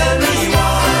no, tell me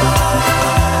why.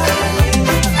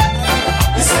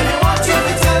 You said you want you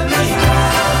to tell me why.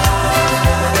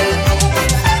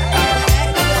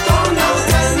 Oh no,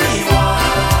 tell me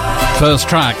why. First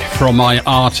track from my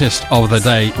artist of the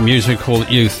day, Musical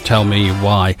Youth, Tell Me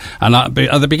Why. And at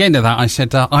the beginning of that, I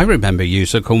said, I remember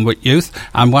Musical Youth.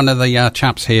 And one of the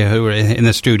chaps here who were in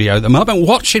the studio at the moment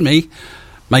watching me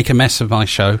make a mess of my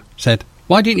show said,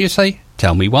 why didn't you say,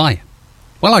 tell me why?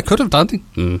 Well, I could have done.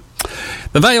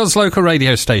 The Vale's local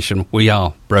radio station. We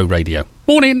are Bro Radio.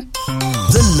 Morning.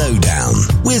 The Lowdown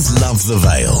with Love the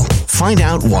Vale. Find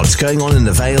out what's going on in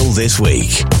the Vale this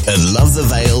week at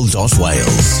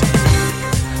lovethevale.wales.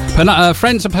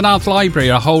 Friends of Penarth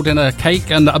Library are holding a cake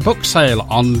and a book sale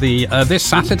on the this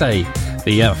Saturday,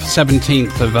 the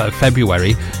 17th of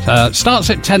February. Starts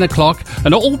at 10 o'clock,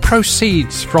 and all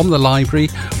proceeds from the library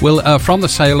will, from the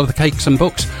sale of the cakes and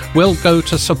books, will go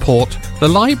to support the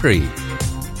library.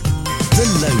 The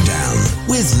Lowdown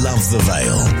with Love the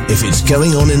Vale. If it's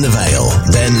going on in the Vale,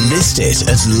 then list it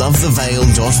at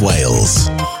lovethevale.wales.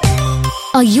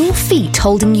 Are your feet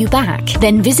holding you back?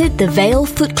 Then visit the Vale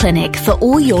Foot Clinic for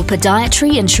all your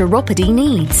podiatry and chiropody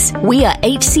needs. We are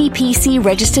HCPC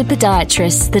registered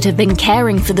podiatrists that have been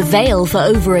caring for the Vale for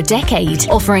over a decade,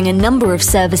 offering a number of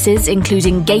services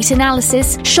including gait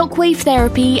analysis, shockwave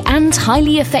therapy, and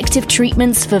highly effective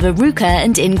treatments for verruca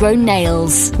and ingrown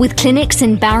nails. With clinics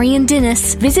in Barry and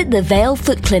Dinnis, visit the Vale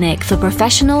Foot Clinic for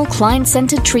professional,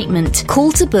 client-centred treatment.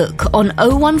 Call to book on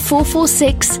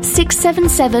 01446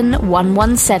 677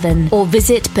 117 or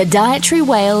visit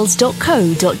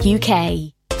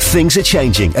podiatrywales.co.uk. Things are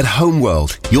changing at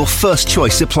Homeworld, your first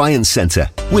choice appliance centre.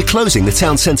 We're closing the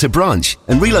town centre branch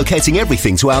and relocating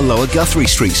everything to our Lower Guthrie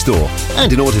Street store.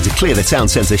 And in order to clear the town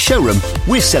centre showroom,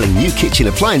 we're selling new kitchen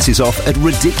appliances off at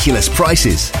ridiculous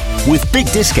prices. With big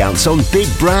discounts on big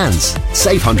brands.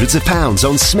 Save hundreds of pounds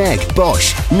on Smeg,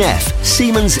 Bosch, Neff,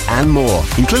 Siemens and more,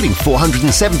 including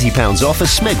 £470 off a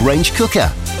Smeg range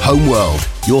cooker. Homeworld,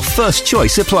 your first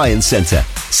choice appliance centre.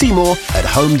 See more at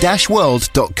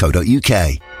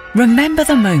home-world.co.uk. Remember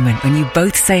the moment when you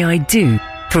both say I do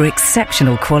for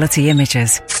exceptional quality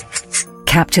images.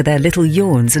 Capture their little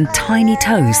yawns and tiny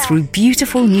toes through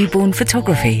beautiful newborn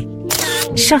photography.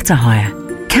 Shutter Hire,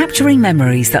 capturing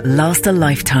memories that last a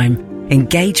lifetime.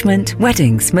 Engagement,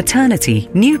 weddings, maternity,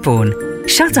 newborn.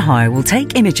 Shutter Hire will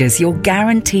take images you're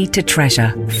guaranteed to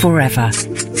treasure forever.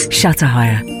 Shutter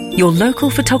Hire, your local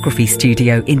photography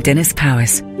studio in Dinnis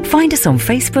Powys. Find us on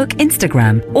Facebook,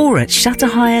 Instagram, or at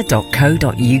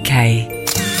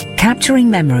shutterhire.co.uk. Capturing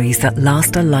memories that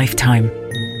last a lifetime.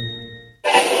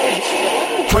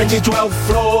 2012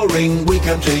 flooring, we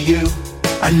come to you.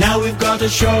 And now we've got a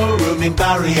showroom in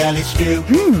Barry and it's new.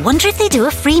 Wonder if they do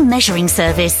a free measuring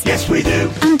service. Yes, we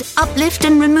do. And uplift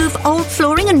and remove old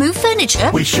flooring and move furniture.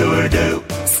 We sure do.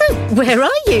 So, where are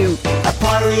you? At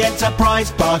Barry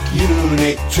Enterprise Park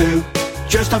Unit 2.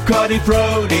 Just off Cardiff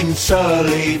Road in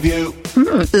Surrey View.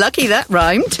 Lucky that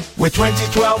rhymed. With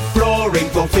 2012 flooring,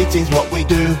 for fittings what we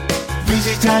do.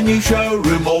 Visit our new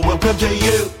showroom or welcome to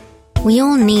you. We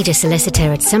all need a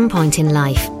solicitor at some point in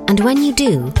life, and when you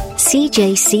do,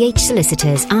 CJCH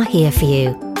Solicitors are here for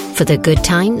you. For the good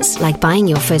times, like buying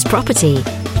your first property,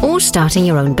 or starting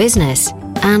your own business,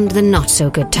 and the not so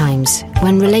good times,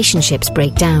 when relationships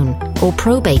break down, or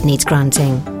probate needs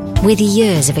granting. With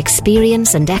years of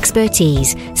experience and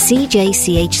expertise,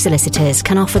 CJCH Solicitors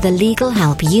can offer the legal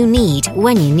help you need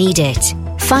when you need it.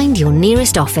 Find your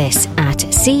nearest office at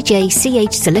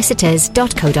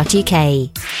cjchsolicitors.co.uk.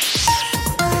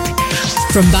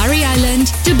 From Barry Island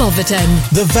to Boverton,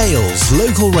 The Vale's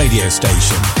local radio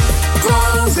station.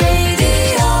 Go Radio.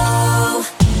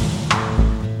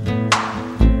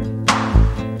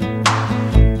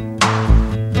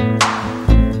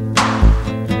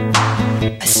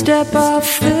 I step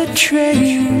off the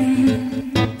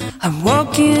train, I'm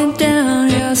walking down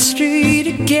your street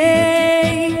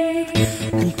again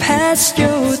and past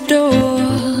your door,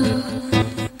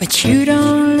 but you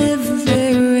don't live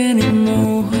there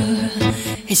anymore.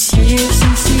 It's years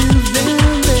since you've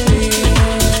been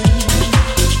there,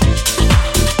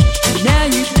 and now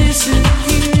you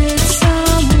disappeared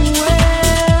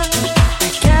somewhere. I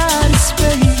got a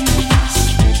space,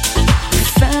 you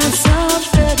found some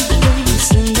better place,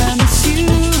 and I miss you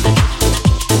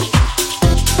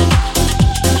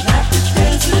like the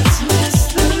deserts miss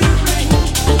the rain,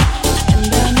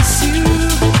 and I miss you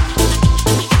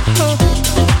like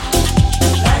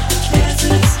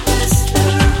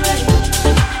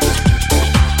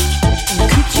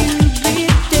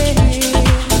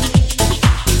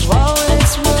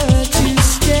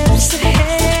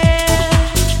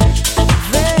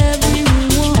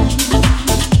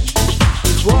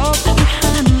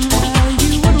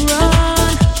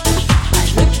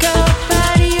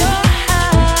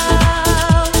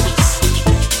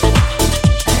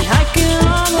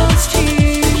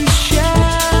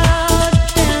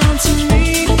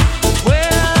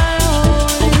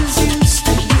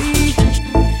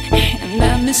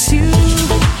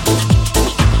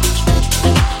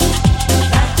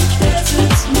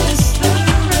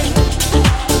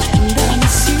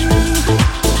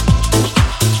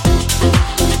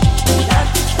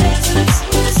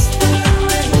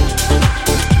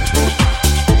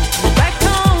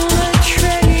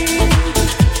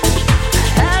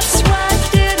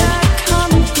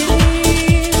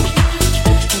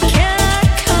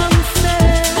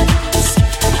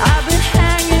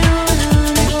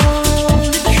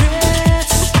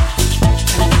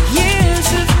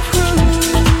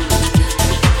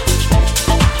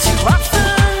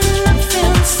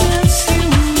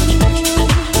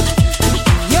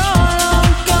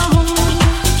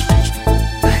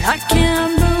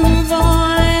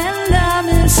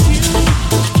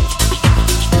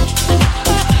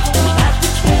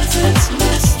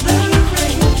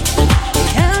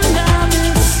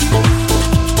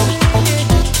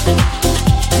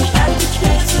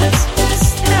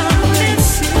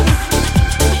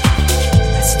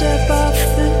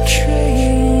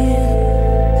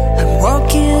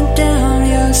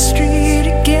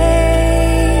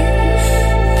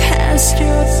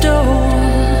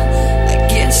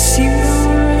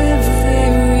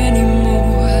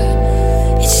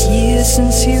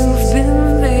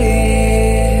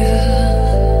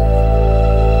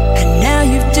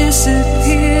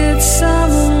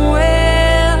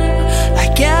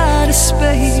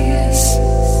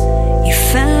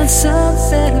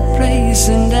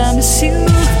miss you.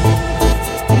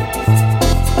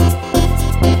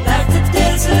 Like the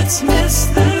deserts miss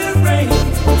the rain.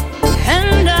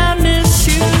 And I miss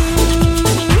you,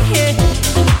 yeah.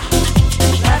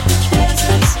 Like the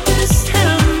deserts miss the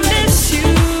rain. And I miss you,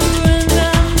 and I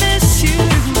miss you.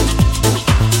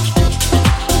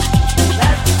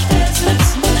 Like the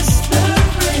deserts miss the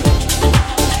rain.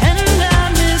 And I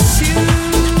miss you,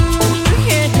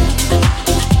 yeah.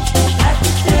 Like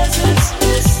the deserts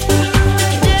miss the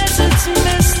rain. Deserts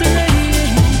miss the rain.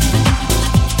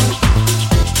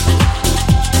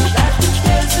 Like the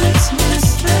deserts miss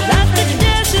the rain. Like the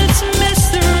deserts miss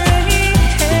the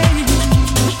rain.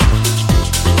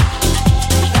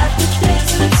 Like the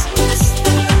deserts miss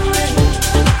the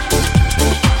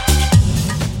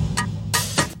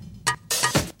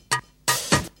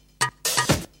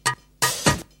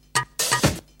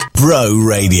Bro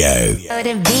Radio.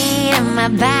 The beat of my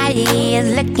body is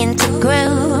looking to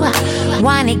groove.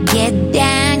 Wanna get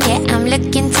down, yeah, I'm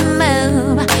looking to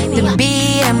move. The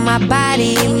beat of my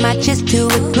body matches to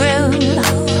a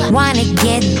groove. Wanna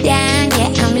get down,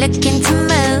 yeah, I'm looking to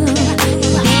move.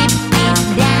 Deep, deep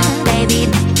down, baby.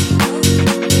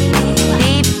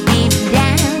 Deep, deep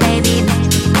down, baby.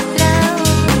 Low.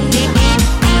 Deep, deep,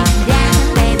 deep down,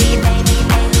 baby, baby,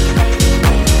 baby,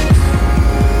 baby.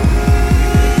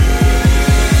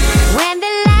 When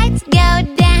the lights go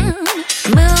down,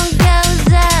 moon goes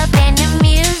up and the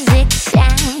music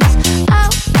sounds. Oh,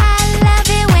 I love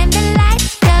it when the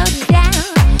lights go down.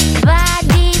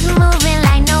 Bodies moving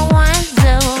like no one's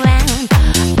around.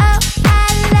 Oh, I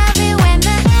love it when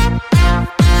the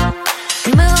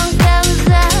moon goes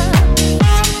up.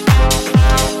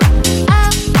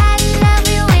 Oh, I love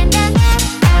it when the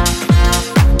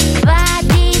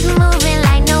bodies moving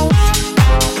like no.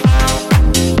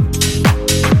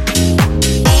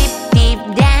 Deep, deep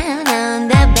down on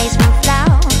the basement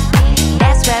floor.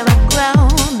 That's where I grow,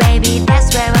 baby, that's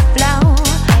where I flow.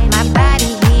 My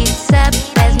body heats up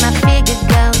as my figure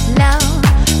goes low.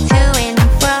 To and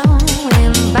fro,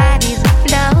 and bodies are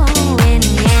flowing,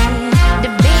 yeah. The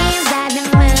beams of the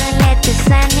moon let the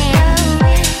sun in.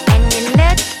 And your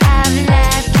look of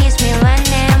love keeps me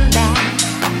running back.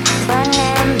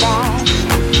 Running back,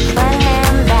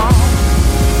 running back.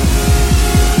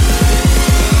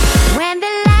 When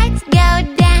the lights go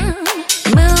down,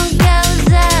 moon goes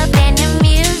up and the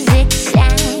music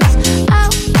sounds. Oh,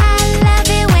 I love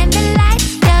it when the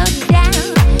lights go down.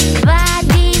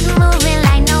 Bodies moving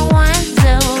like no one's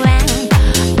around.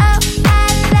 Oh, I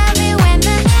love it when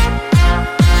the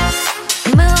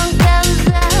moon goes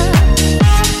up.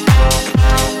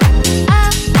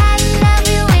 Oh, I love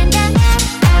it when the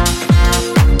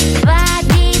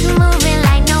bodies moving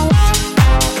like no.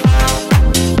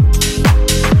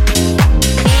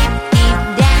 Deep, deep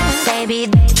down, baby.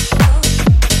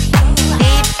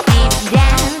 Deep, deep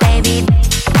down, baby.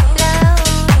 Low.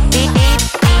 Deep, deep,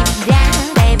 deep down,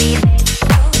 baby.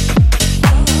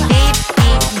 Deep,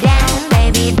 deep down,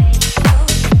 baby.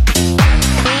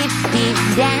 Deep, deep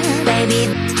down, baby.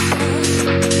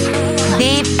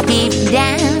 Deep, deep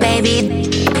down, baby.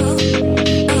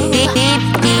 Deep, deep,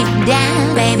 deep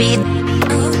down, baby.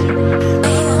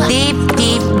 Deep,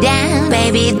 deep down,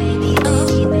 baby.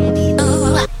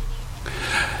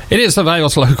 It is the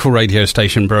Vale's local radio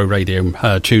station, Bro Radio.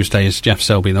 Tuesday is Geoff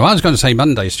Selby in the morning. I was going to say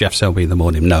Monday is Geoff Selby in the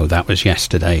morning. No, that was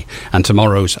yesterday. And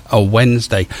tomorrow's a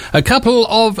Wednesday. A couple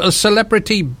of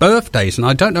celebrity birthdays, and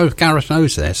I don't know if Gareth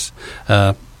knows this.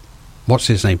 What's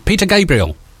his name? Peter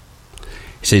Gabriel.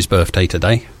 It's his birthday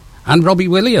today. And Robbie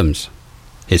Williams.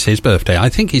 It's his birthday. I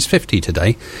think he's 50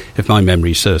 today, if my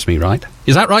memory serves me right.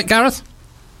 Is that right, Gareth?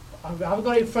 I haven't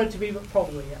got it in front of me, but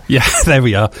probably, yeah. Yeah, there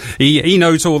we are. He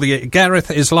knows all the... Gareth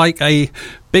is like a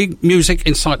big music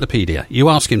encyclopedia. You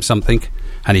ask him something,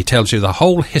 and he tells you the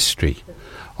whole history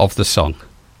of the song,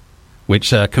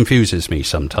 which confuses me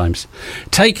sometimes.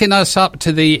 Taking us up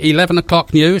to the 11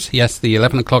 o'clock news. Yes, the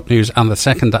 11 o'clock news and the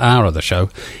second hour of the show.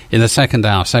 In the second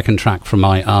hour, second track from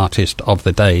my artist of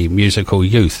the day, Musical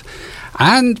Youth.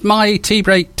 And my tea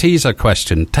break teaser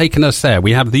question. Taking us there,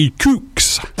 we have the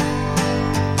Kooks.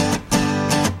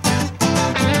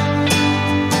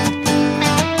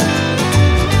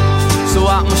 So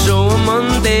at my show on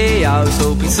Monday, I was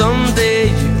hoping someday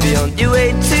you'd be on your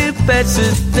way to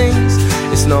better things.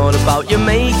 It's not about your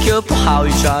makeup or how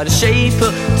you try to shape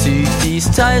up to these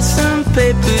tiresome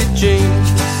paper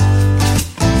dreams.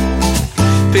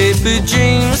 Paper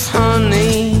dreams,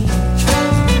 honey.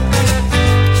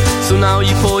 So now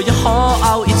you pour your heart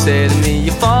out, you're telling me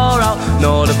you're far out,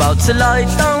 not about to lie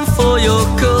down for your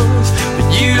cause.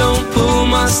 But you don't pull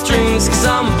my strings, cause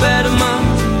I'm a better man,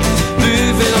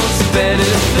 moving on to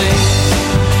better things.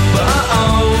 But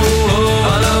oh,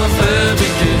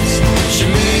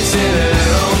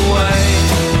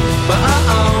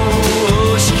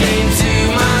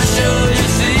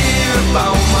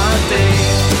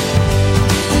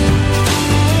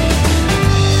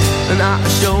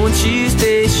 on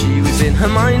Tuesday, she was in her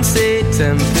mindset.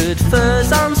 Tempered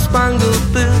furs and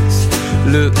spangled boots.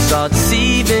 Looks are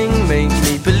deceiving, make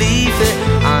me believe it.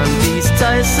 And these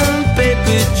tiresome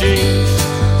paper dreams.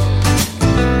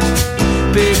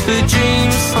 Paper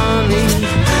dreams, honey,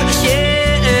 yeah.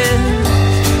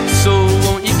 So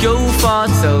won't you go far,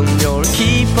 tell me you're a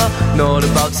keeper. Not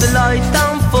about to lie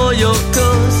down for your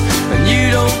cause. And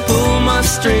you don't pull my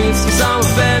strings, cause I'm a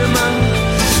better man,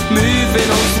 moving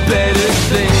on to better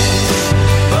things.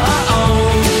 But I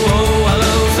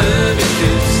love her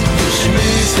because she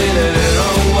moves in her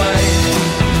own way.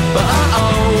 But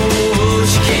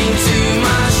she came to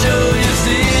my show just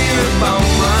to hear about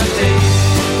my day.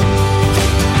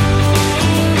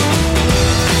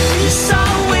 Yes, I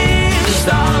wish I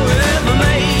ever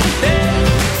made it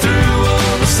through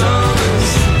all the summers.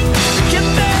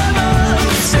 Kept them up,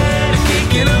 instead of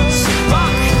kicking us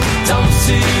back down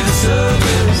to the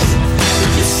surface.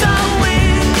 Yes, I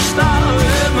wish I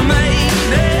ever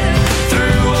made it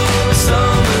through all the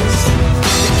summers.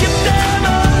 Kept them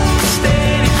up,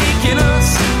 instead of kicking us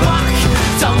back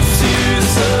down to the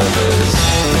surface.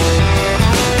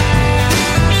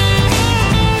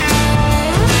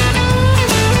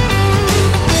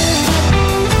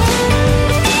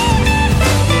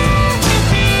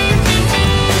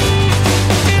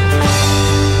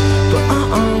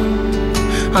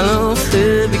 I love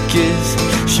her because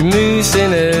she moves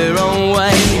in her own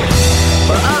way.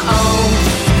 But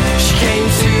she came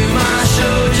to my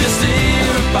show just to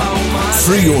hear about my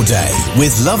Through your day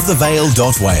with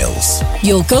lovethevale.wales.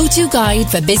 Your go-to guide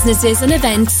for businesses and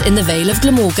events in the Vale of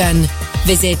Glamorgan.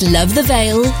 Visit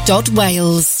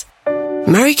lovethevale.wales.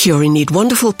 Marie Curie need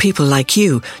wonderful people like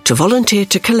you to volunteer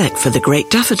to collect for the Great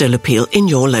Daffodil Appeal in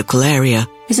your local area.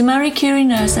 Is a Marie Curie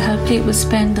nurse to help people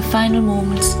spend the final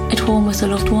moments at home with their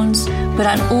loved ones, but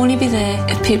I'll only be there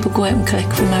if people go out and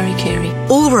collect for Marie Curie.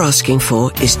 All we're asking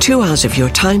for is 2 hours of your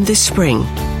time this spring.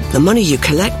 The money you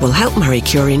collect will help Marie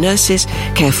Curie nurses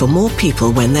care for more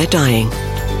people when they're dying.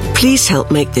 Please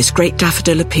help make this Great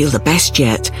Daffodil Appeal the best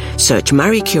yet. Search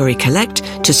Marie Curie Collect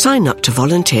to sign up to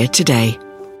volunteer today.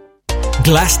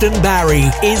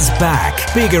 Glastonbury is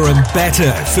back, bigger and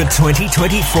better for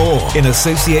 2024 in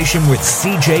association with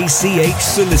CJCH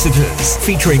Solicitors,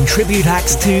 featuring tribute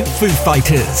acts to Foo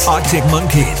Fighters, Arctic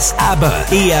Monkeys, ABBA,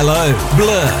 ELO,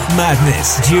 Blur,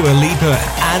 Madness, Dua Lipa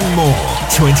and more.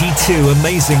 22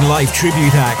 amazing live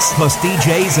tribute acts plus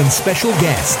DJs and special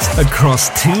guests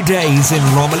across 2 days in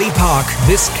Romilly Park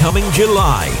this coming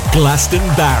July.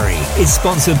 Glastonbury is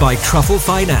sponsored by Truffle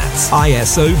Finance,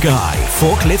 ISO Guy,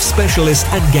 Forklift Specialist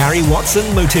and Gary Watson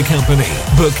Motor Company.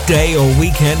 Book day or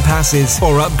weekend passes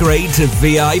or upgrade to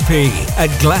VIP at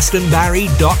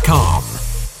glastonbury.com.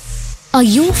 Are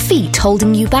your feet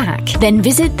holding you back? Then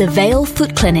visit the Vale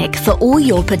Foot Clinic for all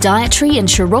your podiatry and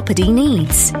chiropody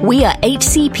needs. We are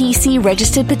HCPC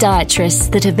registered podiatrists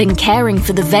that have been caring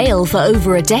for the Vale for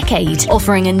over a decade,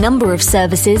 offering a number of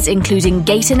services including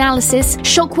gait analysis,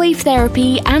 shockwave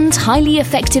therapy and highly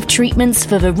effective treatments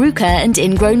for verruca and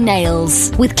ingrown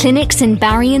nails. With clinics in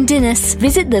Barry and Dinnis,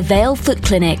 visit the Vale Foot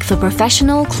Clinic for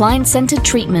professional client-centred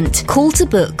treatment. Call to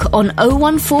book on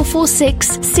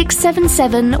 01446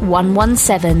 677 117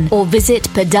 or visit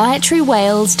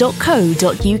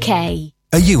podiatrywales.co.uk.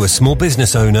 Are you a small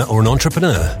business owner or an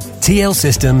entrepreneur? TL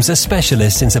Systems are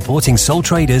specialists in supporting sole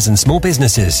traders and small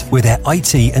businesses with their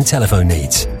IT and telephone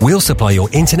needs. We'll supply your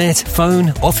internet,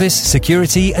 phone, office,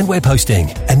 security and web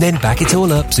hosting, and then back it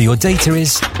all up so your data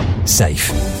is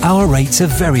safe. Our rates are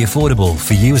very affordable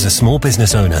for you as a small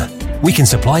business owner. We can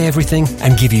supply everything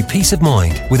and give you peace of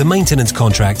mind with a maintenance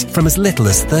contract from as little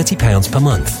as £30 per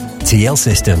month. TL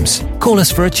Systems. Call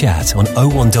us for a chat on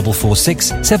 01446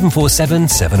 747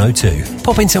 702.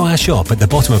 Pop into our shop at the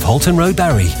bottom of Holton Road,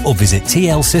 Barry, or visit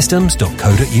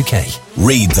tlsystems.co.uk.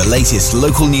 Read the latest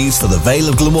local news for the Vale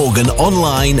of Glamorgan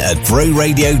online at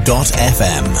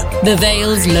broradio.fm. The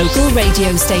Vale's local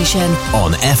radio station.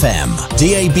 On FM,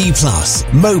 DAB+,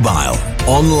 mobile,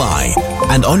 online,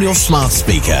 and on your smart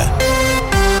speaker.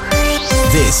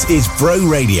 This is Bro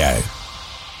Radio.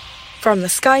 From the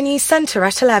Sky News Centre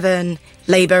at 11.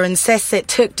 Labour insists it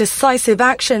took decisive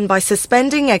action by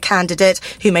suspending a candidate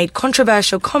who made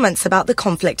controversial comments about the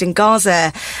conflict in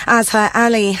Gaza, as her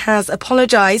ally has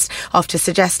apologised after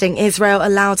suggesting Israel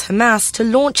allowed Hamas to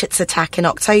launch its attack in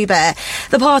October.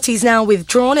 The party's now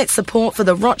withdrawn its support for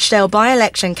the Rochdale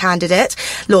by-election candidate.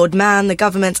 Lord Mann, the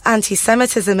government's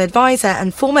anti-Semitism advisor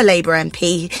and former Labour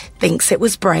MP, thinks it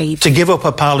was brave. To give up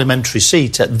a parliamentary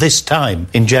seat at this time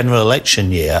in general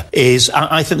election year is,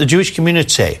 I think, the Jewish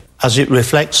community as it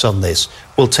reflects on this,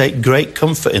 will take great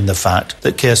comfort in the fact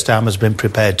that Keir Starmer's been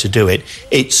prepared to do it.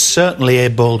 It's certainly a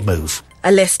bold move.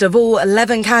 A list of all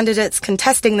 11 candidates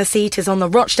contesting the seat is on the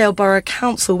Rochdale Borough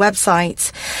Council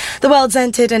website. The world's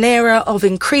entered an era of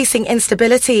increasing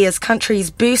instability as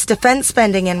countries boost defence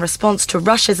spending in response to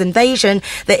Russia's invasion,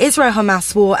 the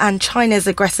Israel-Hamas war and China's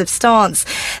aggressive stance.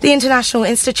 The International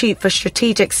Institute for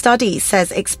Strategic Studies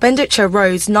says expenditure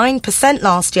rose 9%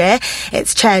 last year.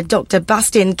 Its chair, Dr.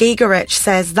 Bastian Gigerich,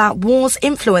 says that wars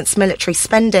influenced military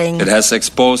spending. It has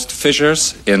exposed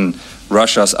fissures in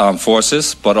Russia's armed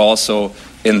forces, but also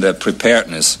in the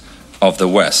preparedness of the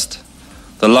West.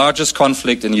 The largest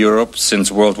conflict in Europe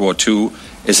since World War II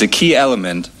is a key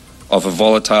element of a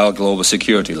volatile global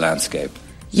security landscape.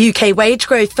 UK wage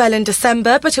growth fell in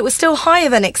December, but it was still higher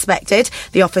than expected.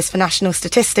 The Office for National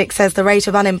Statistics says the rate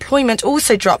of unemployment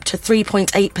also dropped to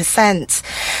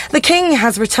 3.8%. The King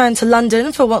has returned to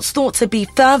London for what's thought to be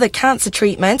further cancer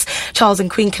treatment. Charles and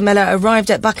Queen Camilla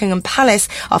arrived at Buckingham Palace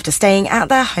after staying at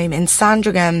their home in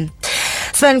Sandringham.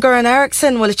 Sven-Göran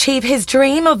Eriksson will achieve his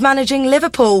dream of managing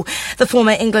Liverpool. The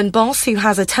former England boss, who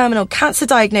has a terminal cancer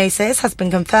diagnosis, has been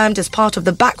confirmed as part of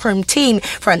the backroom team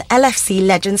for an LFC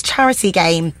Legends charity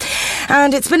game.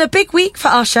 And it's been a big week for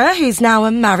Usher, who's now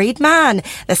a married man.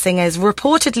 The singer's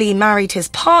reportedly married his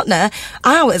partner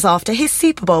hours after his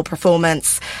Super Bowl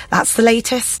performance. That's the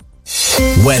latest.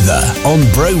 Weather on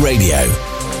Bro Radio.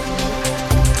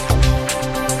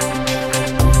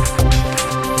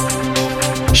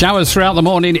 Showers throughout the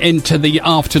morning into the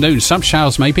afternoon. Some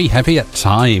showers may be heavy at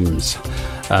times.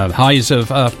 Highs of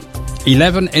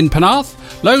 11 in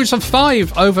Penarth, lows of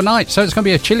 5 overnight. So it's going to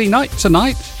be a chilly night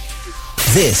tonight.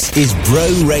 This is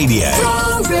Bro Radio.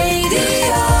 Bro Radio.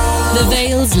 The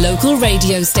Vale's local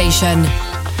radio station.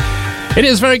 It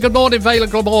is very good morning, Vale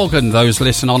and Glamorgan. Those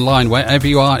listen online wherever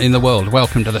you are in the world.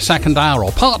 Welcome to the second hour,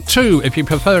 or part 2 if you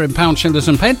prefer, in pounds, shillings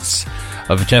and pence,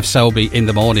 of Geoff Selby in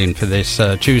the morning for this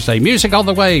Tuesday. Music on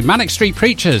the way, Manic Street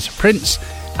Preachers, Prince,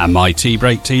 and my tea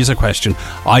break teaser question.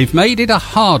 I've made it a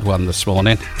hard one this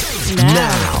morning.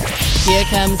 Now, here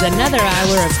comes another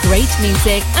hour of great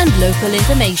music and local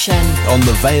information. On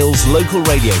the Vale's local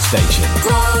radio station.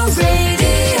 Bro Radio.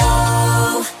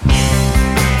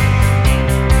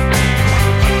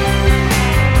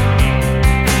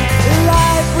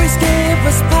 Give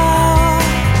us power.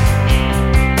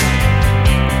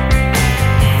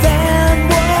 Then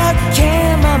what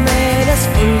came and made us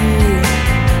free?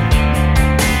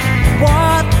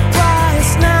 What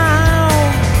price now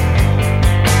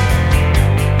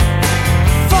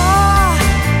for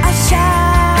a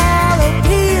shallow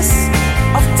piece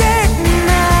of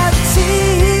dignity?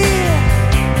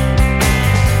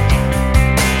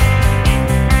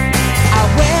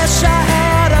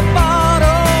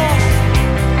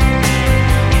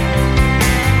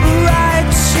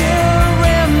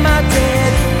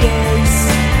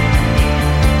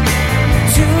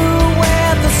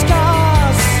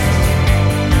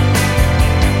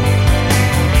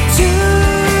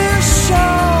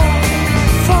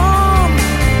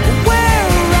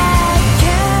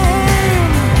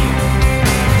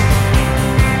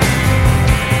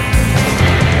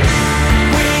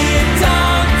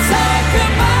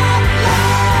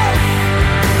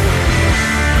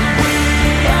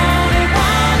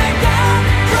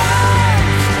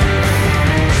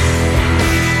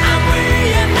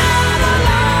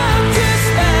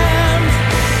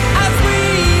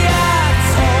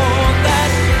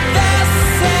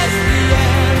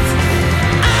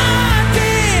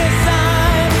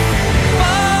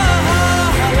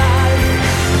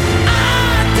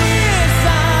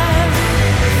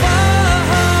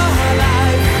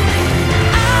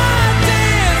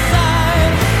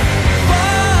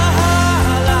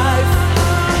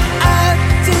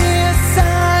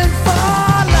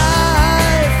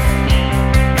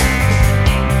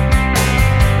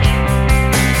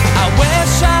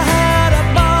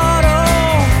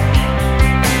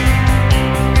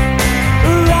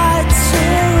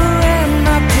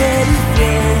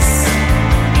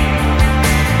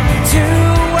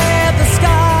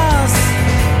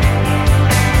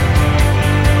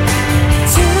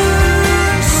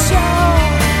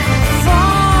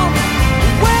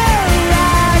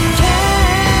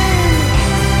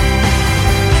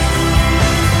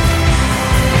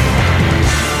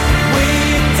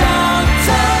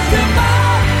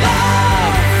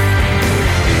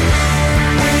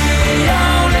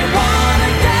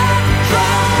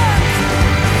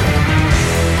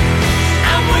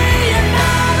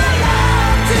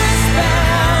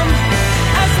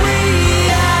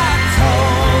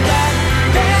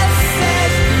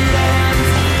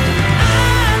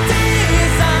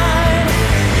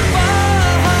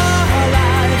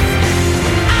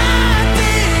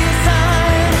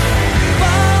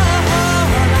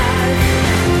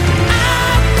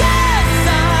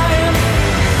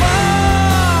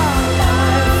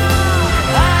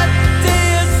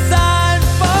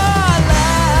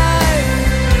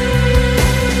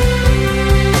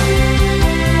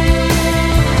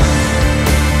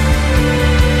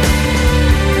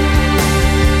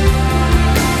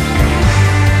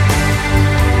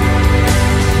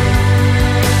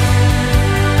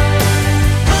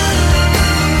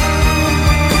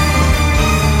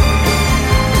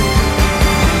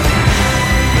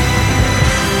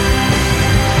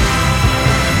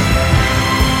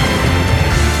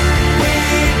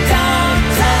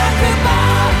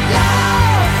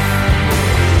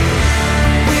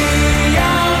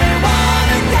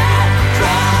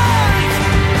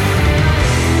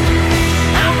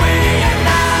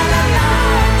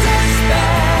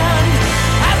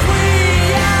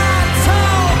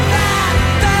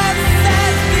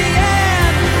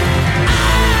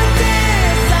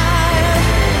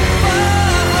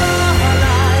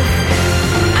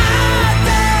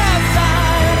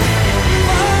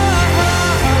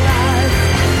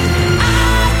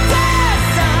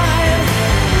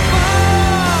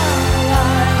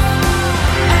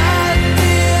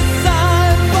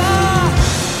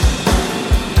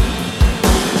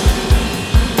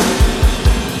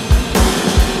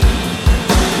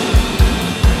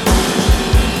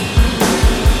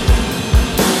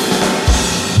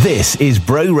 This is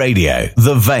Bro Radio,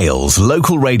 the Vale's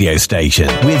local radio station,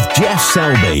 with Geoff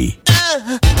Selby.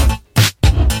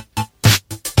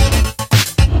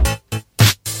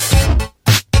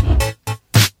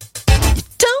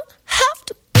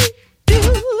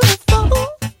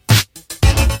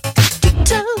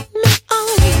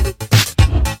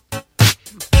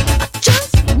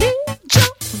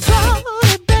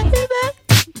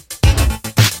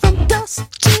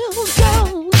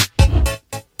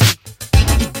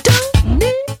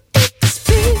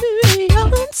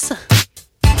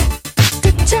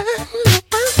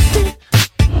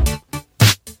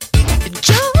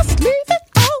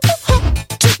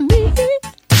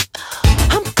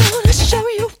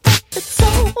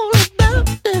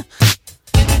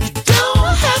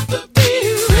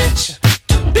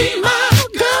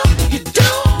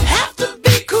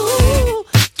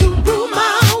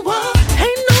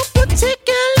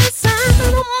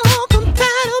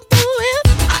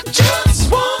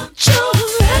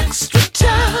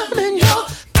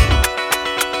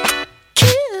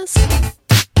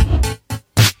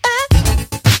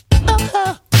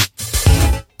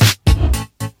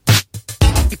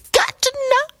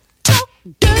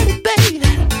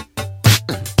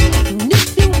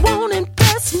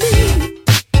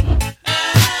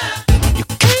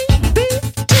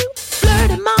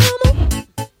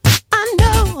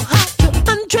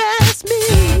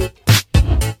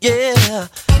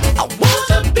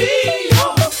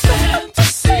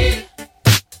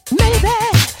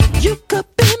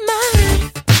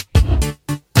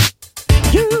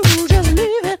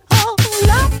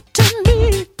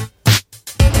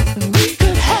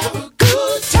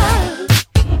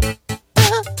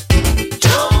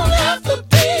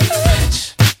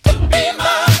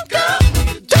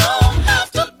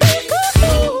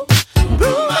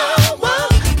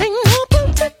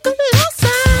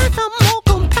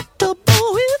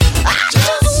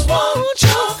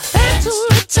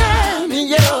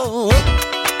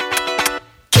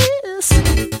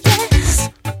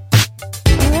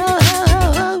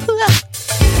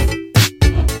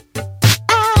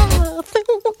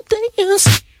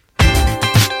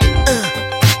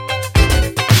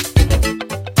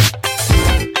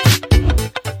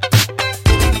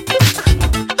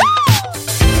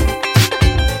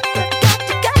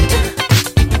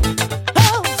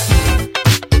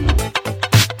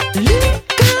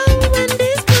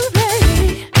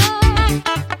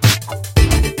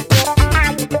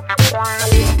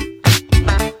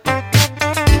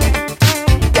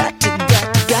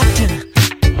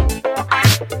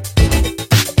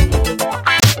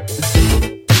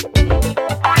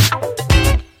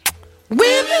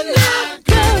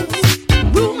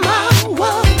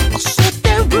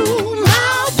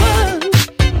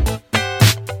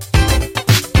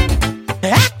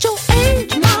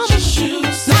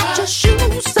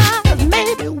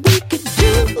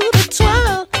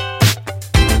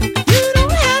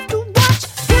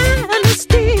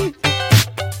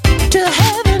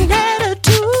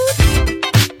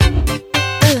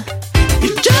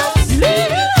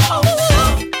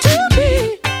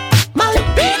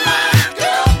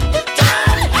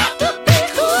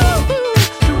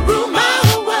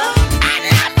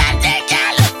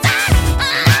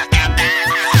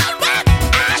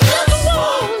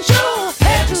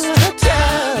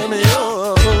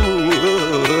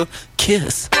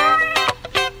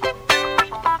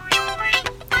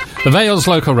 The Vale's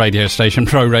local radio station,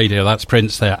 Pro Radio, that's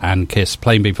Prince there, and Kiss.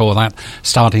 Playing before that,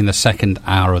 starting the second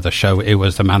hour of the show, it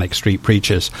was the Manic Street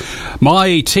Preachers.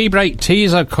 My tea break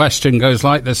teaser question goes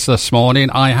like this morning.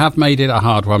 I have made it a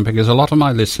hard one because a lot of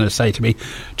my listeners say to me,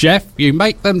 Geoff, you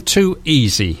make them too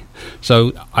easy.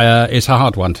 So it's a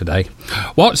hard one today.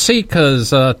 What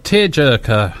Seeker's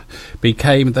Tearjerker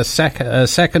became the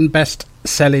second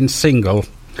best-selling single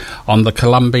on the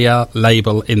Columbia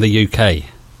label in the UK?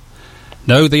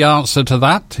 Know the answer to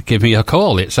that? Give me a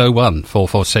call. It's 01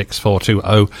 446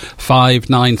 420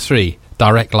 593.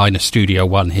 Direct line of Studio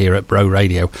 1 here at Bro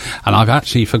Radio. And I've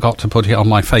actually forgot to put it on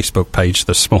my Facebook page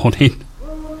this morning.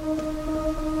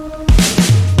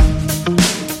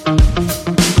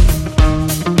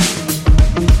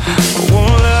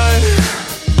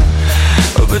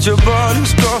 But your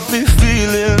body's got me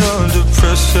feeling under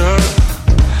pressure,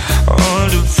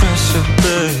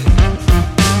 babe.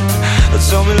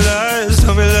 Tell me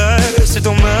lies, it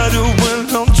don't matter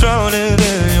when I'm drowning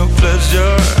in your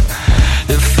pleasure.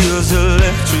 It feels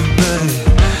electric, babe.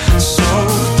 So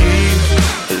deep,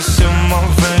 it's in my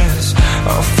veins.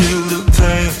 I feel the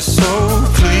pain, so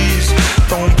please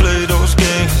don't play those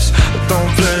games.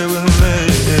 Don't play with me.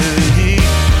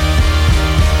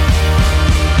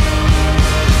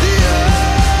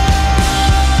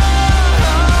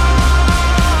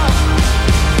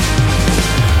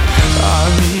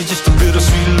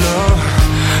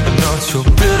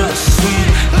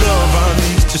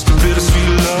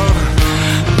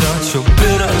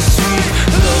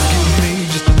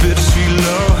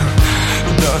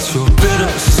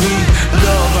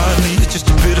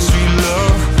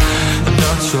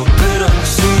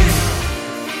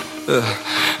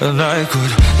 And I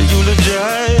could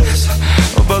eulogize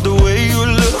about the way you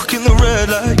look in the red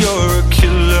light. You're a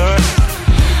killer.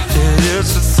 Yeah,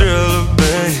 it's a thriller,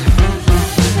 babe.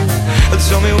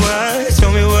 Tell me why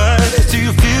do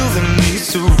you feel the need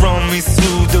to run me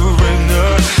through the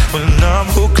ringer when I'm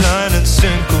hook, line and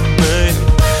sinker, babe?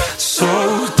 So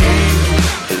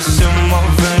deep, it's in my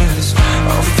veins.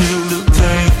 I feel the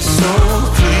pain. So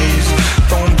please,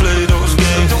 don't play those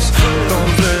games.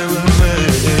 Don't play with me.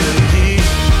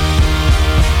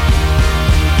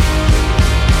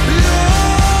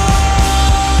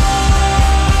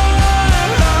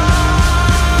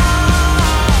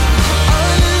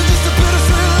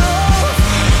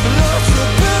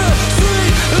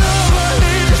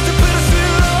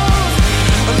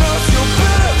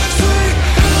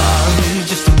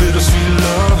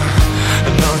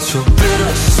 Your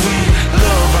bittersweet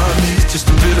love, I need just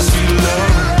a bittersweet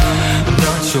love,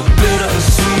 not your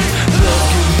bittersweet love.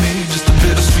 Give me just a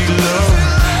bittersweet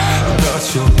love, not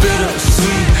your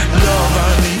bittersweet love.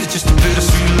 I need just a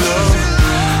bittersweet love,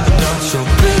 not your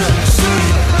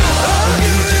bittersweet. I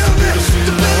need just a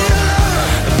bittersweet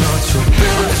love, not your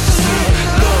bittersweet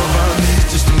love. I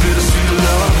need just a bittersweet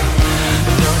love,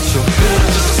 not your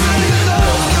bittersweet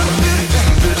love. Give me just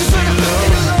a bittersweet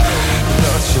love,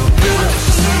 not your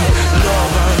bittersweet.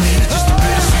 Love, I need just a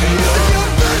bittersweet love.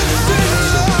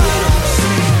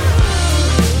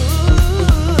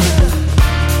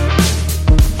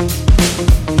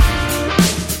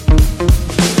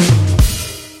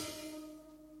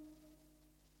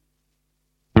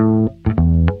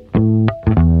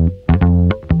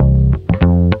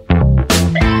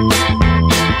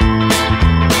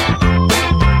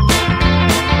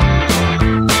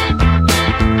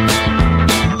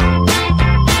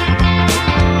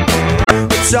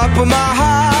 Top of my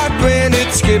heart when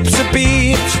it skips a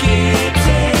beat.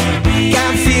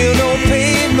 Can't feel no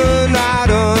pavement right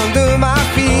under my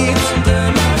feet.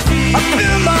 I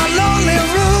feel my lonely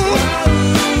room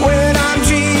when I'm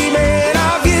dreaming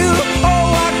of you.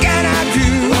 Oh, what can I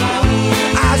do?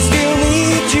 I still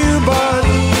need you, but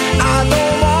I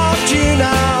don't want you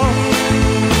now.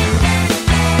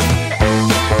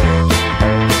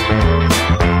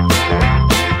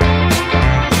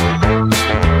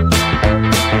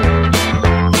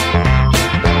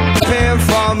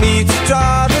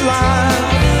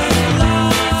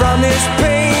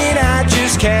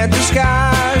 Can't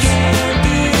disguise.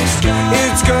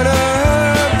 It's gonna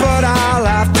hurt, but I'll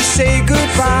have to say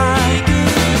goodbye.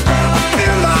 I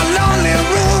feel my lonely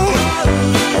room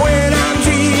when I'm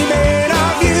dreaming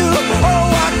of you. Oh,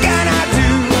 what can I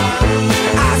do?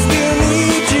 I still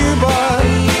need you, but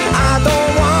I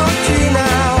don't want you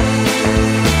now.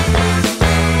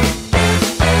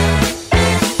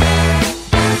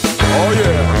 Oh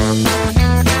yeah.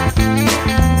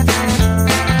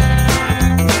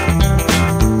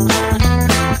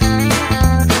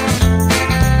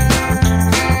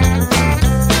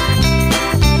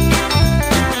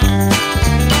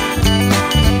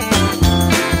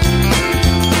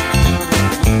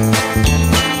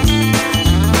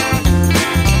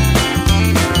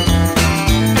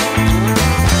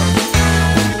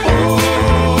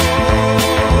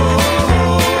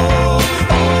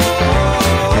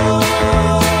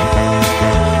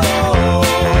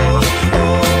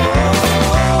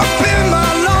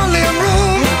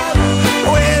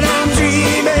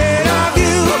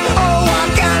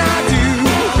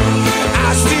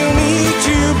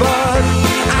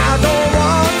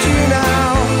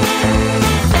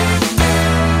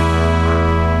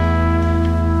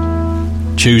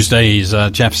 Tuesdays,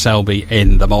 Geoff Selby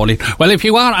in the morning. Well, if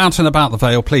you are out and about the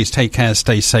Vale, please take care,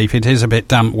 stay safe. It is a bit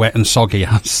damp, wet and soggy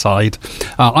outside.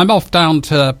 I'm off down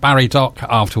to Barry Dock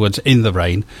afterwards in the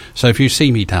rain, so if you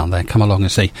see me down there, come along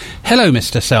and say, hello,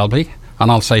 Mr. Selby, and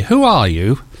I'll say, who are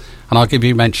you? And I'll give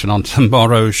you mention on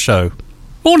tomorrow's show.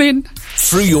 Morning!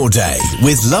 Through your day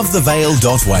with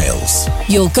lovethevale.wales.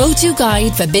 Your go-to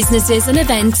guide for businesses and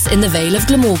events in the Vale of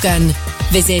Glamorgan.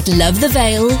 Visit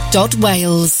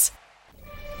lovethevale.wales.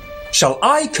 Shall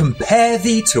I compare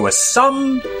thee to a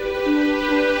something?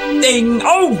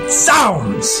 Oh,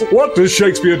 zounds! What does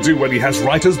Shakespeare do when he has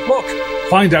writer's block?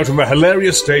 Find out in the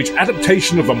hilarious stage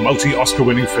adaptation of the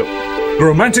multi-Oscar-winning film. The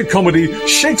romantic comedy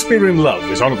Shakespeare in Love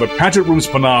is on at the Paget Rooms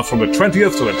Penarth from the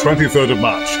 20th to the 23rd of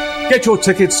March. Get your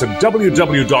tickets at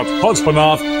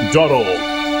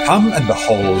www.podspenarth.org. Come and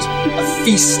behold a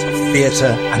feast of theatre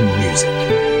and music.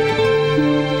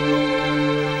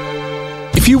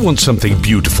 If you want something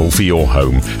beautiful for your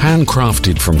home,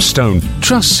 handcrafted from stone,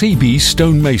 trust CB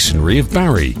Stonemasonry of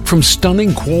Barry. From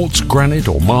stunning quartz, granite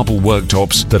or marble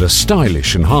worktops that are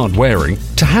stylish and hard-wearing,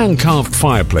 to hand-carved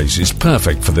fireplaces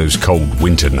perfect for those cold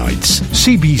winter nights.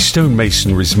 CB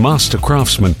Stonemasonry's master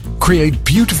craftsmen create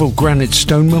beautiful granite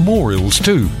stone memorials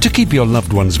too, to keep your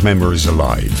loved one's memories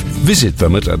alive. Visit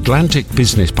them at Atlantic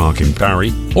Business Park in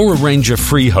Barry or arrange a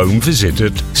free home visit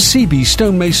at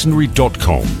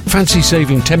cbstonemasonry.com. Fancy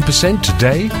saving 10%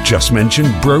 today? Just mention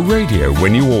Bro Radio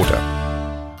when you order.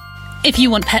 If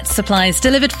you want pet supplies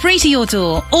delivered free to your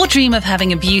door or dream of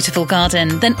having a beautiful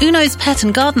garden, then Uno's Pet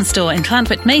and Garden Store in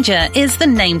Clanwick Major is the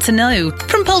name to know.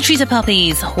 From poultry to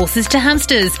puppies, horses to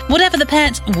hamsters, whatever the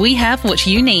pet, we have what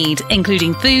you need,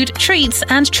 including food, treats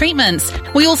and treatments.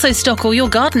 We also stock all your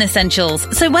garden essentials,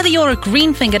 so whether you're a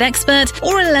green-fingered expert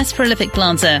or a less prolific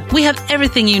planter, we have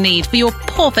everything you need for your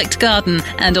perfect garden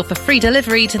and offer free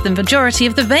delivery to the majority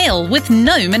of the Vale with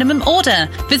no minimum order.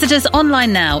 Visit us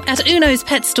online now at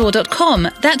unospetstore.com.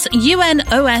 That's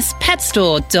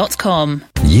unospetstore.com.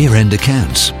 Year-end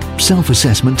accounts,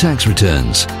 self-assessment tax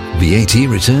returns, VAT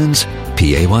returns,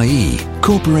 PAYE,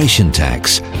 corporation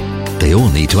tax. They all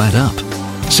need to add up.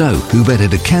 So, who better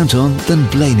to count on than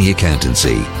Blaney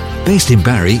Accountancy? Based in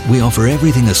Barry, we offer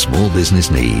everything a small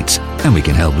business needs, and we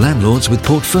can help landlords with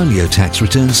portfolio tax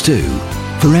returns too.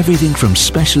 For everything from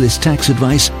specialist tax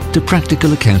advice to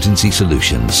practical accountancy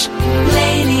solutions.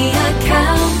 Blaney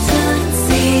Accountancy.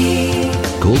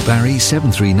 Call Barry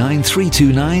 739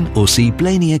 329 or see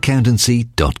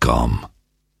blaneyaccountancy.com.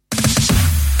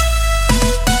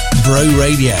 Bro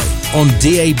Radio on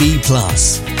DAB+,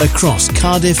 across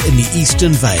Cardiff in the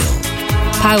Eastern Vale.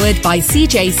 Powered by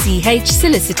CJCH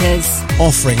Solicitors.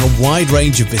 Offering a wide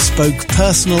range of bespoke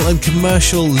personal and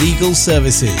commercial legal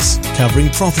services covering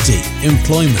property,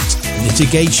 employment,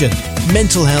 litigation,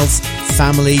 mental health,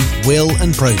 family, will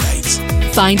and probate.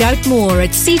 Find out more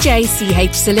at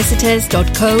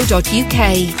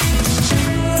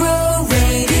cjchsolicitors.co.uk. Bro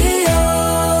Radio.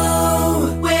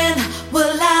 When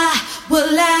will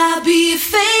I be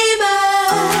famous?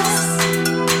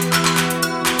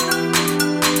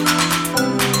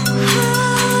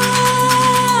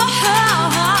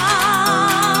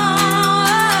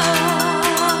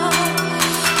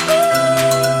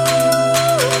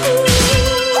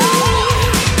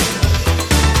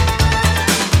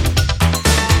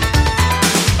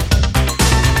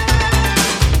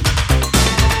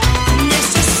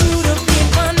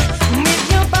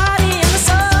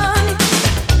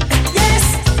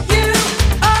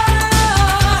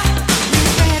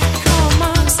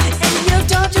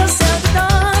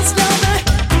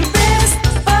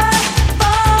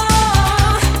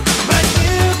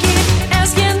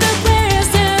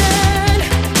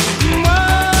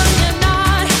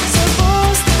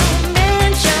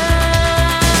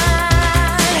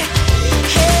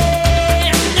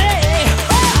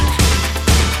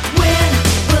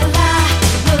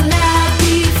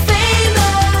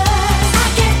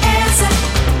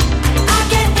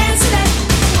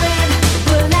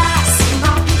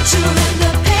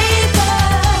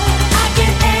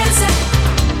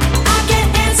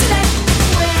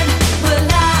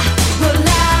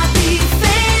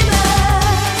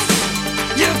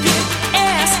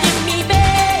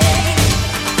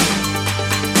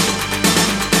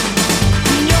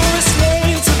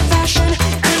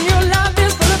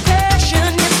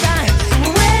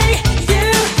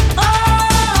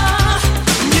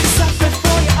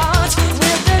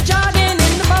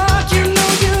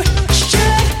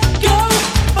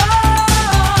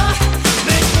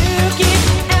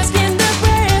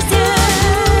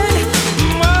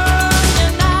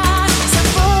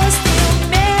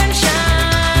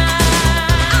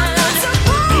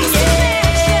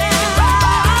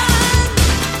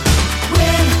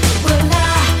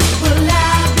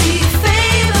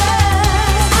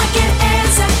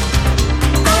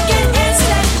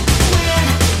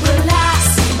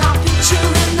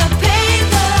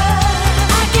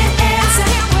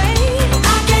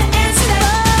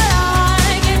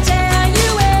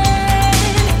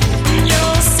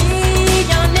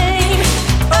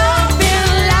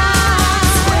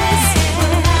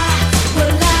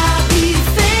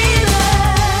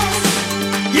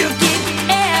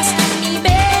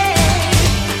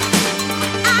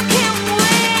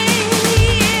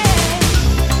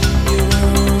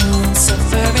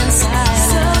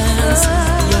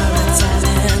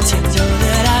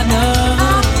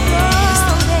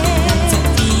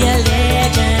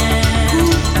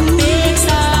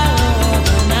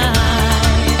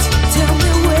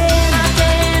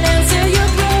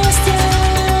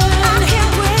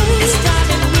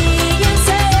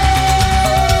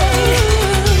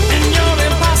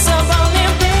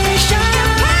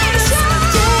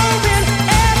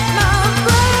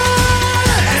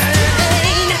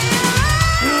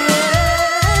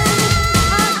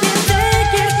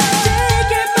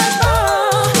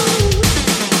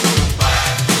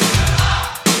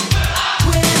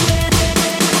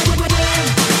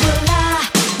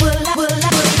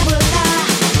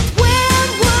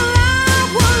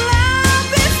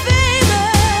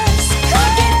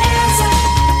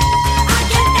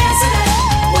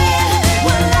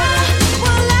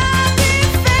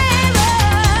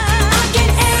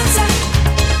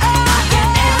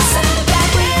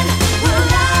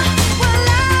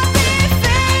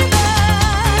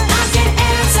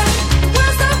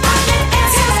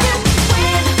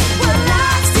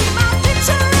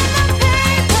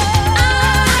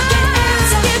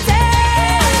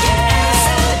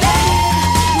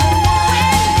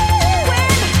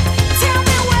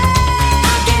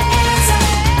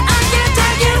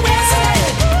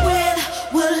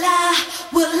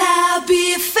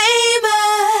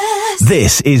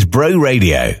 This is Bro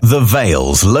Radio, the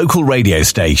Vale's local radio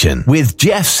station with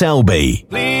Geoff Selby.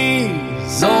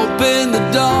 Please open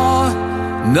the door.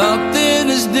 Nothing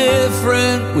is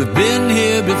different. We've been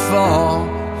here before.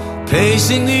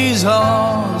 Pacing these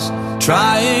halls,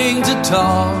 trying to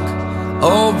talk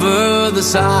over the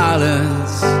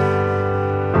silence.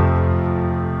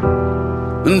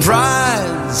 And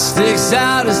pride sticks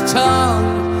out his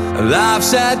tongue,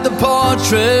 laughs at the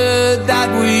portrait that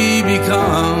we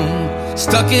become.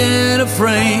 Stuck in a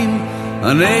frame,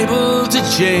 unable to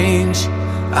change.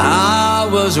 I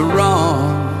was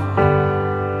wrong.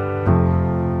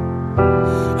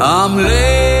 I'm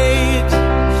late,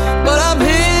 but I'm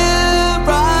here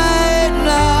right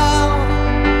now.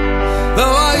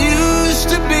 Though I used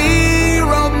to be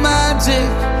romantic,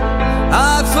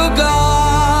 I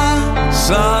forgot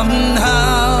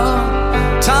somehow.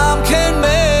 Time can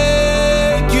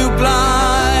make you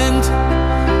blind,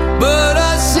 but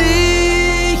I see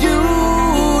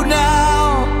you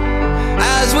now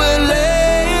as we're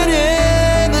laying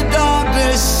in the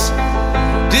darkness.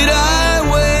 Did I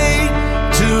wait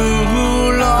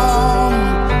too long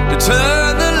to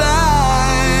turn the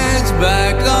lights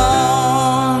back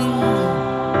on?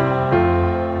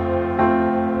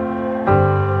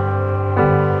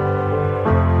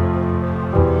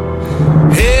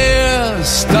 Here,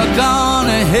 stuck on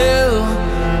a hill,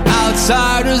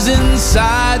 outsiders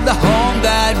inside the home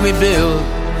that we built.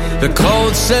 The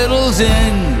cold settles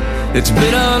in, it's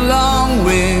been a long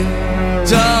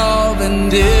winter of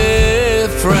indifference.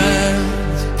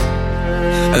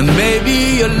 And maybe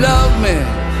you love me,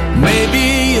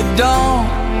 maybe you don't.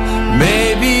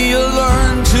 Maybe you'll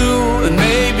learn to, and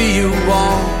maybe you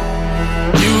won't.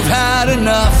 You've had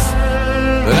enough,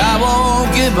 but I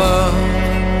won't give up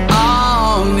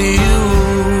on you.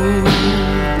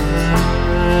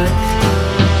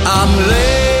 I'm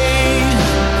late,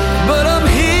 but I'm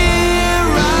here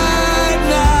right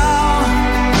now,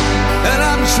 and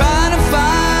I'm trying to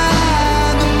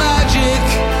find the magic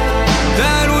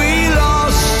that we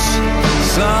lost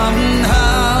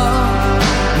somehow.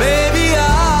 Maybe I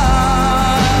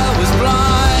was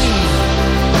blind,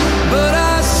 but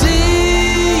I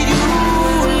see you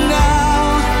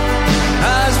now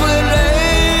as we're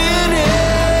laying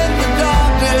in the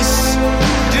darkness.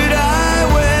 Did I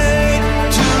wait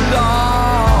too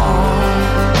long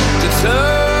to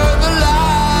turn the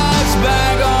lights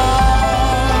back on?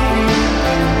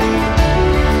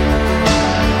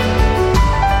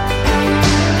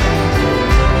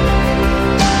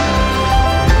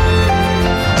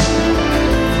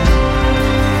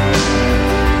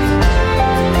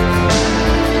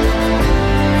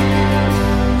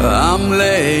 I'm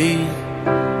late,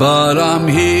 but I'm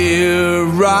here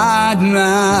right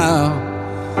now.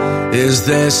 Is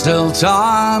there still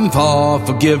time for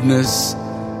forgiveness?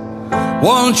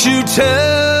 Won't you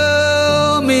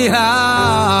tell me how?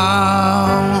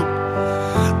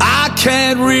 I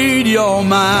can't read your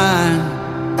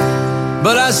mind,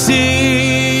 but I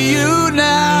see you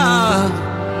now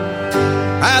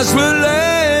as we're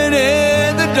laying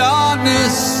in the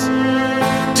darkness.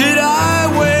 Did I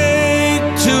wait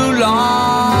too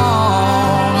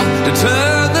long to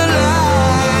turn the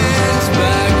lights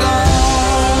back on?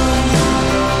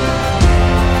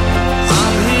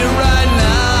 I'm here right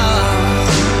now.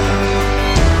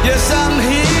 Yes, I'm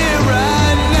here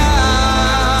right now,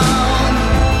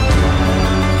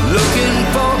 looking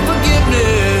for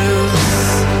forgiveness.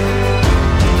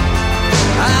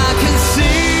 I can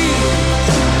see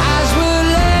as we're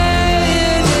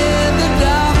laying in the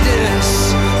darkness.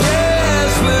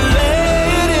 Yes, we're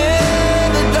laying in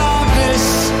the darkness.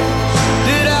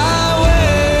 Did I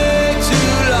wait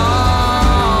too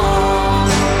long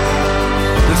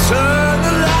to turn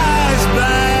the lights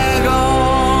back on?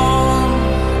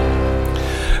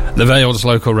 The Vale's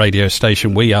local radio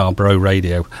station, we are Bro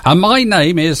Radio. And my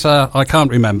name is, I can't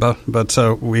remember, but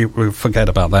we forget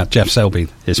about that. Geoff Selby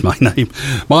is my name.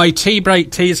 My tea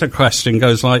break teaser question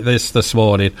goes like this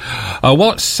morning.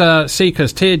 What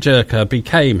Seeker's Tearjerker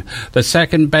became the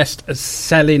second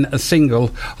best-selling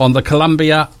single on the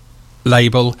Columbia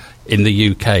label in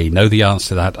the UK? Know the answer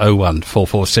to that. 01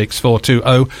 446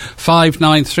 420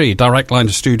 593. Direct line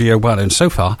to Studio 1. And so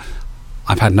far,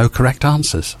 I've had no correct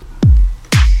answers.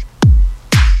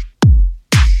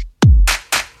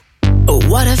 Oh,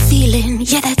 what a feeling,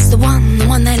 yeah, that's the one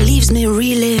that leaves me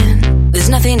reeling. There's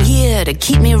nothing here to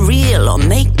keep me real or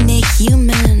make me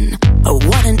human. Oh,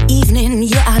 what an evening,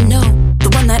 yeah, I know, the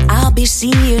one that I'll be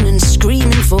seeing and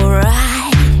screaming for.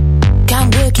 I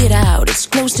can't work it out, it's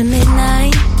close to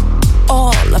midnight.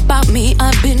 All about me,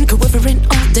 I've been quivering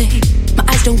all day. My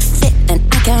eyes don't fit and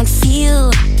I can't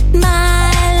feel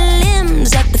my limbs.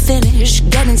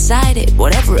 decided,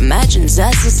 whatever imagines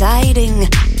us deciding,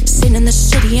 sin in the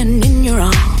city and in your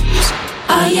arms.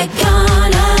 Are you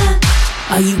gonna?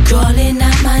 Are you calling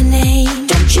out my name?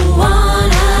 Don't you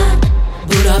wanna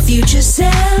put our future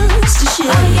selves to shame?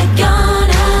 Are you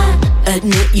gonna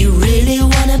admit you really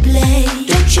wanna play?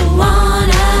 Don't you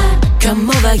wanna come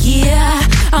over here?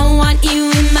 I want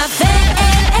you in my face.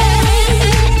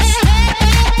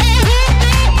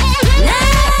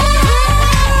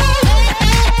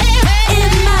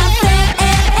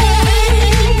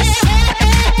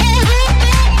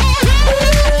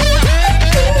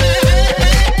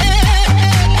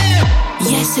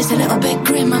 It's a little bit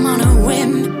grim, I'm on a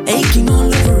whim, aching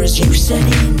all over as you set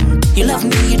in. You love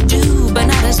me, you do, but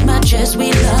not as much as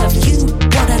we love you.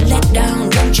 What a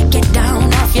letdown, don't you get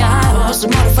down off your high horse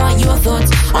and modify your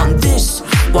thoughts on this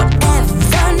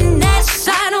whatever-ness.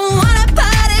 I don't wanna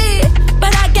party,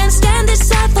 but I can't stand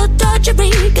this awful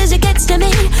torturing, cause it gets to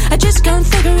me, I just can't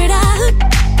figure it out.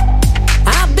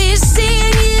 I'll be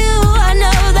seeing you, I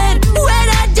know that when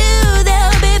I do,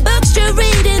 there'll be books to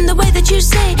read in the way that you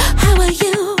say, how are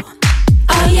you?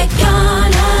 Are you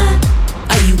gonna?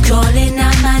 Are you calling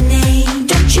out my name?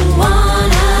 Don't you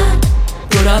wanna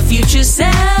put our future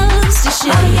selves to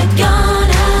shame? Are you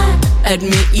gonna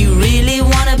admit you really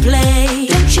wanna play?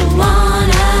 Don't you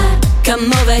wanna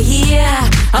come over here?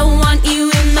 I want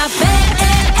you in my face.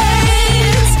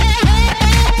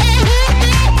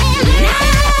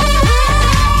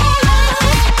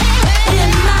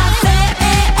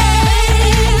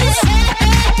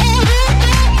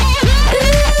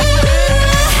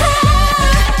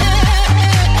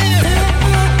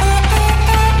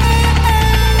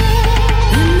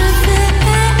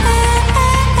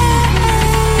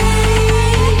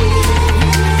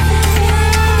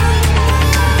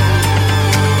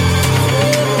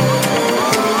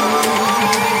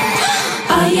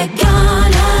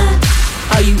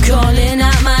 Calling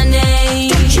out my name.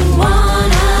 Don't you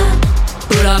wanna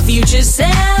put our future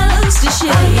selves to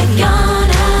shame? Are you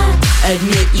gonna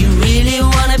admit you really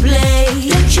wanna play?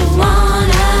 Don't you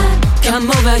wanna come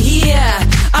over here?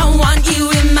 I want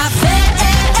you in my face.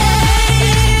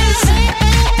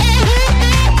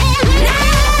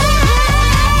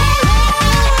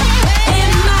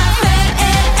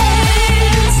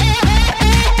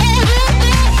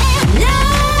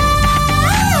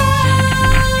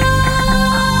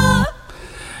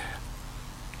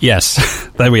 Yes,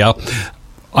 there we are.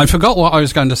 I forgot what I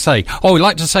was going to say. Oh, we'd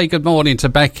like to say good morning to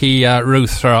Becky,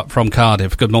 Ruth from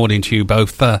Cardiff. Good morning to you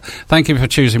both. Thank you for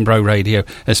choosing Bro Radio,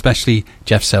 especially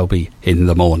Geoff Selby in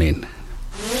the morning.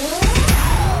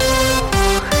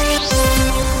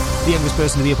 The youngest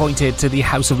person to be appointed to the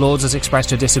House of Lords has expressed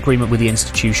her disagreement with the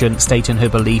institution, stating her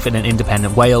belief in an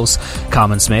independent Wales.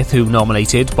 Carmen Smith, who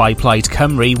nominated by Plaid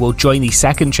Cymru, will join the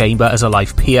second chamber as a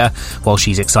life peer. While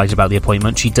she's excited about the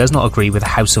appointment, she does not agree with the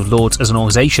House of Lords as an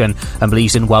organisation and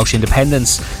believes in Welsh independence.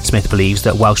 Smith believes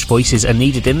that Welsh voices are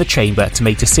needed in the chamber to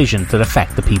make decisions that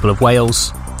affect the people of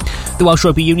Wales. The Welsh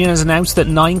Rugby Union has announced that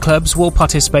 9 clubs will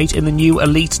participate in the new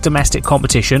elite domestic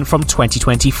competition from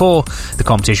 2024. The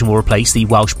competition will replace the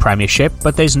Welsh Premiership,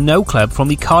 but there's no club from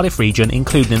the Cardiff region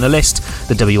included in the list.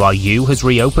 The WRU has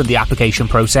reopened the application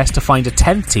process to find a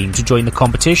 10th team to join the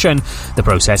competition. The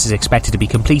process is expected to be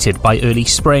completed by early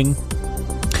spring.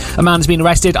 A man has been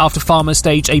arrested after farmers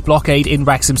staged a blockade in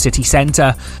Wrexham city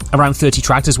centre. Around 30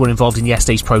 tractors were involved in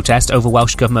yesterday's protest over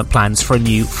Welsh Government plans for a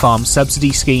new farm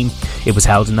subsidy scheme. It was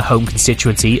held in the home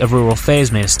constituency of Rural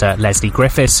Affairs Minister Leslie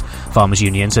Griffiths. Farmers'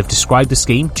 unions have described the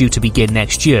scheme, due to begin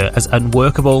next year, as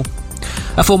unworkable.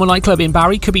 A former nightclub in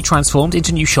Barry could be transformed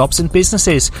into new shops and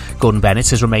businesses. Gordon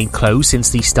Bennett's has remained closed since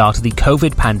the start of the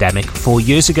COVID pandemic 4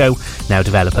 years ago. Now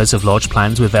developers have lodged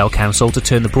plans with Vale Council to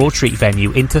turn the Broad Street venue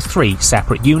into 3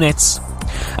 separate units.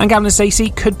 And Gavin and Stacey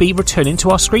could be returning to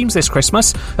our screens this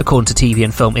Christmas. According to TV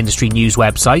and film industry news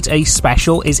website, a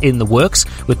special is in the works,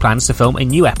 with plans to film a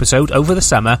new episode over the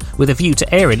summer with a view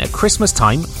to airing at Christmas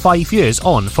time 5 years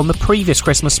on from the previous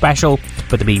Christmas special.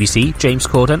 But the BBC, James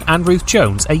Corden and Ruth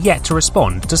Jones are yet to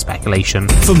respond to speculation.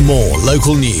 For more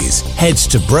local news, head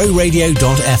to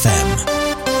broradio.fm.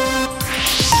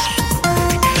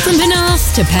 From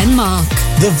Penarth to Penmark,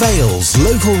 The Vale's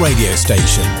local radio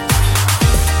station.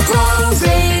 Bro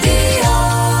Radio.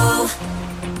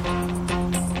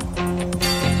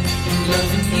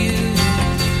 Loving you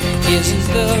isn't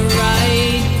the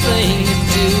right thing to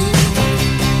do.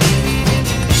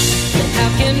 How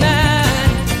can I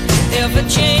ever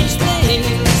change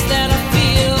things that I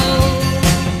feel?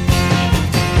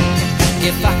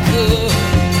 If I could,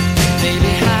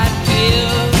 maybe I'd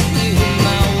give you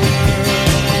my word.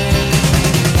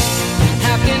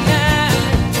 How can I,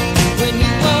 when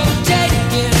you won't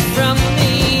take it?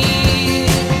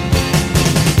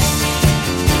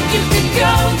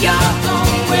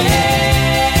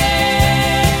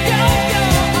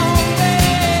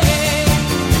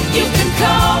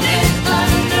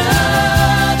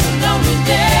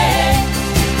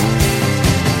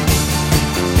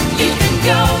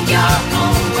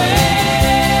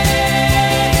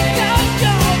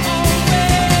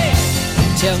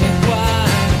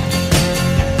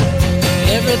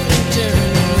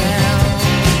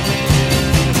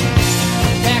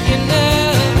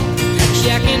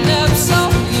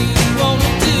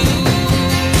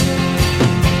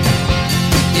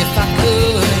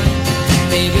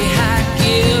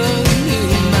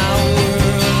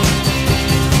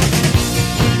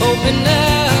 open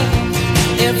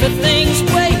up, everything's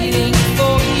waiting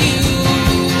for you.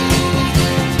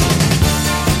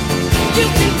 You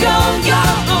can go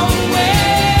your own way,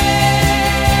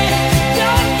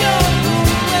 go your own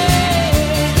way.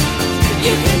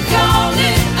 You can call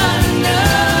it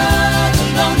another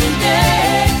lonely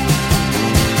day.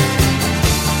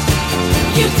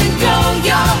 You can go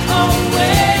your own way.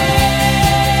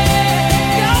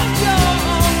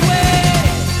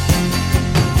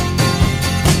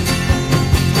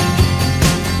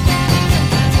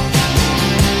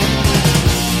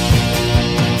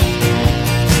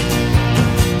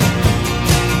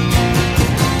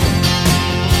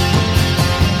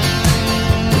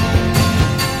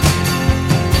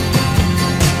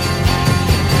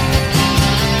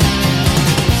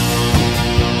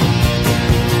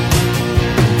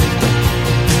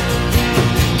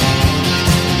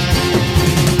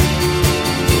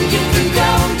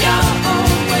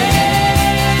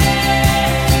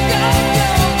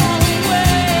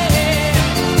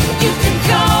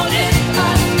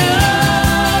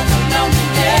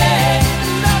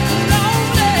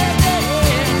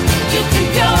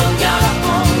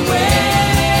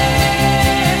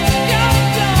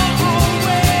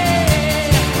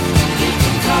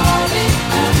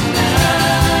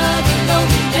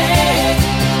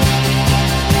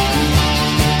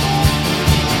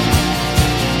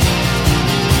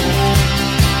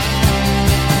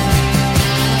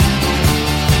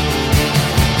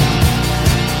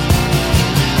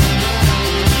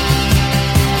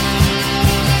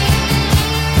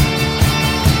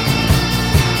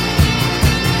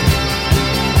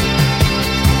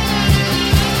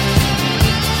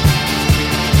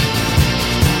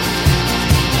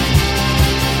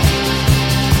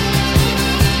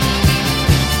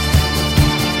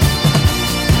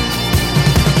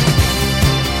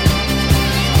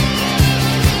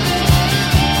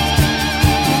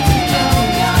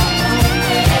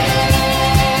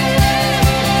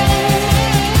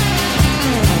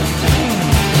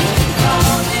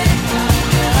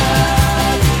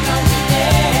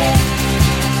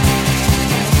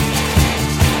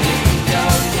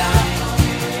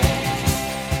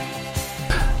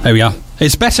 There we are.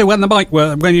 It's better when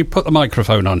when you put the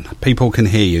microphone on. People can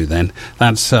hear you then.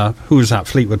 That's Who's That?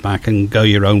 Fleetwood Mac and Go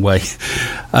Your Own Way.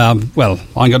 Well,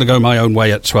 I'm going to go my own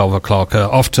way at 12 o'clock.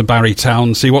 Off to Barry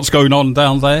Town, see what's going on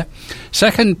down there.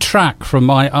 Second track from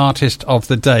my artist of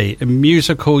the day,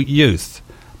 Musical Youth.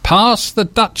 Pass the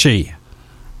Dutchie.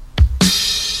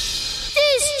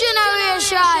 This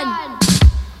generation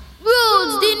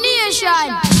rules the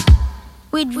nation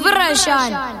with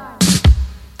version.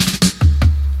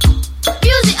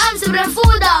 Music Amsterdam full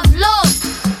of love.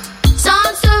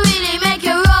 Songs to really make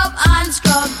you rub and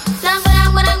scrub. Bang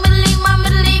bang bang bang bang bang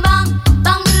bang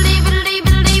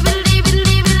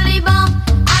bang.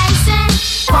 I say,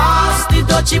 pass the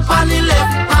dutchie on the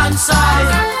left hand side.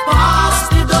 Pass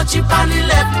the dutchie on the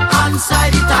left hand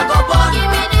side. It a go bun. Give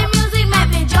me the music, make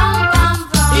me jump and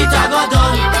from. It a go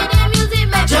done. Give me the music,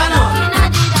 make me looking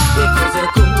at the dawn. It was a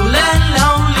cool and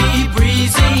lonely,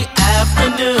 breezy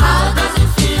afternoon. How does it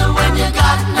feel when you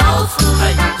got no food?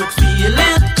 I could feel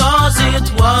it 'cause it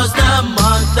was the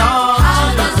month of June. How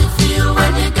does it feel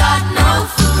when you got no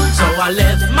food? So I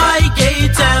left my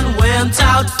gate and went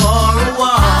out for a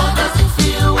walk. How does it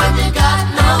feel when you got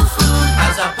no food?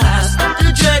 As I passed the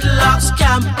dreadlocks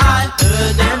camp, I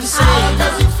heard them say, how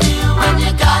does it feel when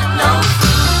you got no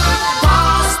food?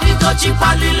 Pass the dutchie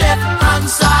on the left hand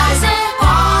side.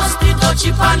 Pass the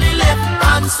dutchie on the left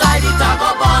hand side. It a go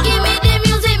bun. Give me the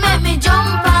music, make me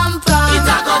jump and from. It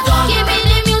a go done. Give me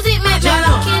the music, make me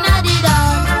looking at the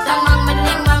dawn. Bang bang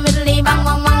middling bang middling bang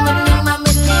bang bang middling bang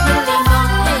middling middling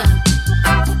bang.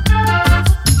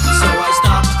 So I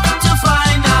stopped to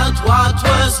find out what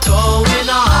was going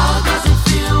on. How does it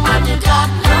feel when you got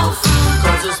no food?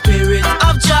 'Cause the spirit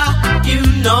of Jah, you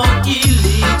know he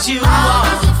leads you How on.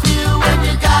 does it feel when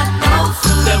you got no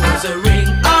food? There was a ring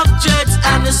of jets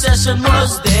and the session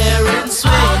was there in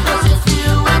swing. How does it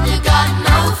feel when you got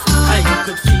no food? I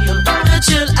could feel the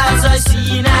chill as I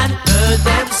seen and heard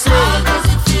them say, how does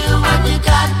it feel when you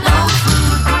got no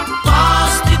food?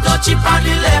 pass the dutchie on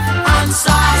the left hand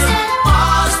side.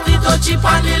 Pass the dutchie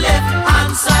on the left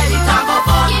hand side. It a go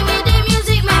fun. Give me the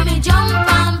music, make me jump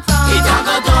and from. It a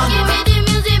go done. Give me the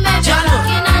music, make me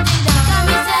looking at the dawn.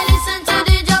 Me say listen to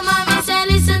the drum and me say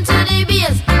listen to the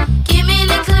bass. Give me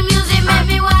little music, make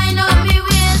me wind up me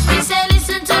waist. Me say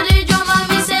listen to the drum and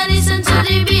me say listen to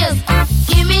the bass.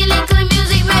 Give me little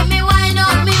music, make me wind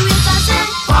up me waist. I say,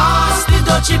 pass the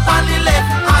dutchie on the left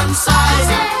hand side.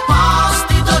 Pass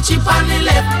the dutchie on the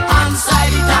left hand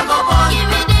side. It a go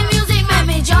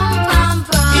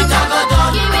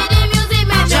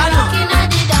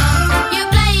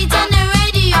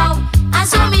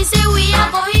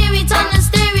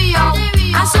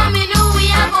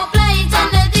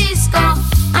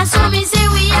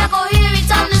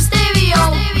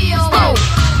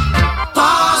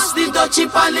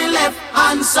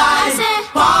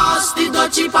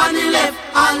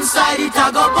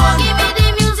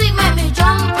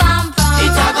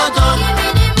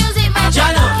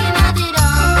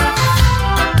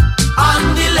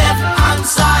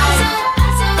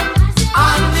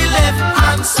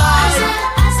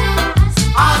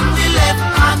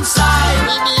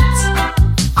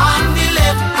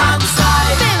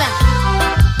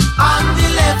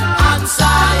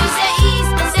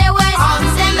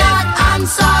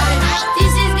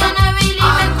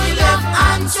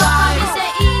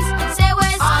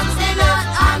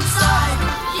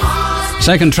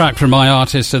Second track from my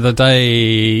artist of the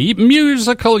day,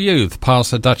 Musical Youth.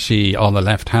 Pass the duchy on the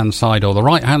left-hand side or the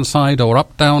right-hand side or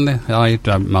up, down. I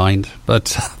don't mind,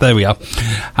 but there we are.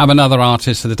 Have another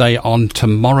artist of the day on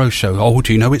tomorrow's show. Oh,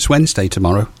 do you know it's Wednesday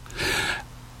tomorrow?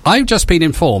 I've just been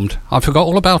informed. I forgot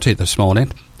all about it this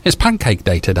morning. It's Pancake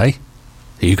Day today.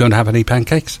 Are you going to have any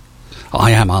pancakes?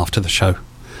 I am after the show.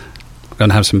 I'm going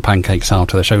to have some pancakes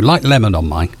after the show. Light lemon on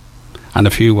mine. And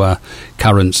a few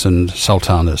currants and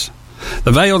sultanas.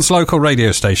 The Vale's local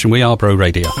radio station. We are Bro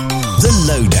Radio. The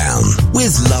Lowdown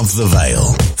with Love the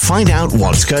Vale. Find out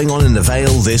what's going on in the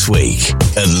Vale this week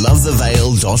at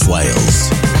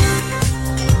lovethevale.wales.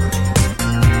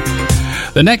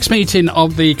 The next meeting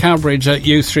of the Cowbridge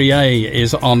U3A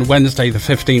is on Wednesday the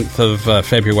 15th of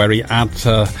February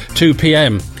at 2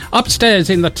 p.m. upstairs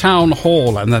in the town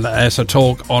hall, and then there's a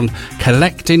talk on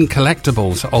collecting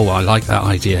collectibles. Oh, I like that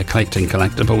idea, collecting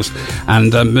collectibles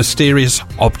and mysterious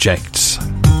objects.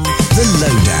 The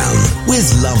Lowdown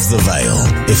with Love the Vale.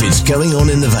 If it's going on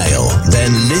in the Vale,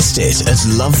 then list it at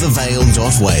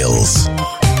lovethevale.wales.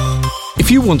 If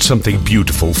you want something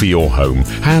beautiful for your home,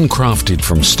 handcrafted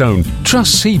from stone,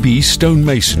 trust CB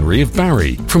Stonemasonry of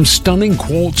Barry. From stunning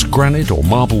quartz, granite or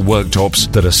marble worktops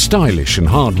that are stylish and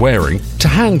hard-wearing, to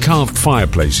hand-carved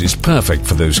fireplaces perfect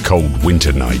for those cold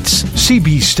winter nights.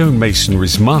 CB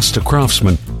Stonemasonry's master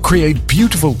craftsmen create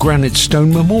beautiful granite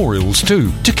stone memorials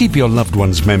too, to keep your loved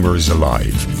one's memories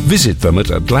alive. Visit them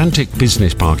at Atlantic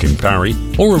Business Park in Barry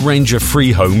or arrange a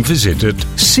free home visit at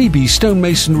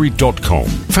cbstonemasonry.com.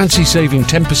 Fancy saving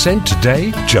 10%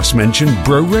 today? Just mention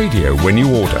Bro Radio when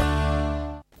you order.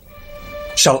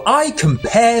 Shall I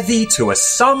compare thee to a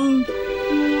something?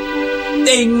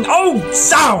 Oh,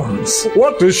 zounds!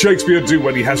 What does Shakespeare do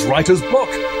when he has writer's block?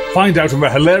 Find out in the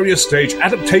hilarious stage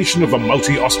adaptation of the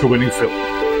multi-Oscar-winning film.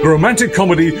 The romantic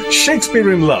comedy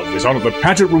Shakespeare in Love is on at the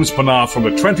Paget Rooms Penarth from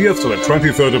the 20th to the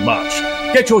 23rd of March.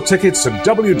 Get your tickets to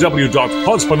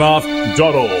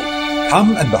www.podspenarth.org.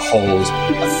 Come and behold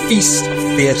a feast of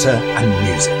theatre and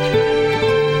music.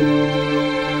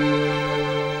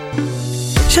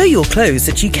 Show your clothes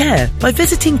that you care by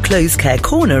visiting Clothes Care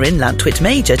Corner in Lantwit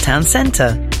Major Town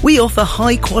Centre. We offer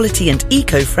high quality and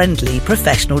eco-friendly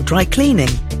professional dry cleaning.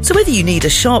 So whether you need a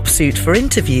sharp suit for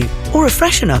interview or a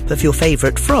freshen up of your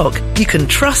favourite frog, you can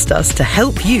trust us to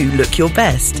help you look your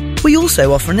best. We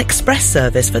also offer an express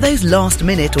service for those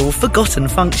last-minute or forgotten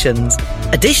functions.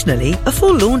 Additionally, a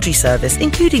full laundry service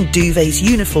including duvets,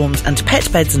 uniforms and pet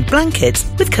beds and blankets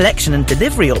with collection and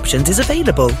delivery options is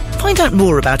available. Find out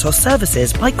more about our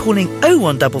services by calling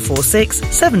 01446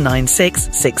 796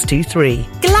 623.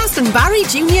 Glastonbury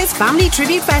Juniors Family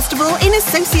Tribute Festival in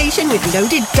association with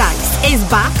Loaded Dice is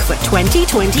back for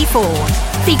 2024.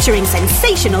 Featuring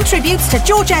sensational tributes to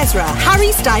George Ezra,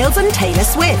 Harry Styles and Taylor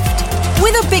Swift.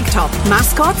 With a big top,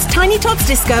 mascots, Tiny Tots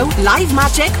Disco, live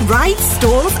magic, rides,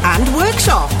 stalls and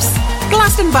workshops.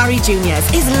 Glastonbury Juniors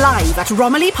is live at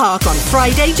Romilly Park on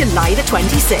Friday, July the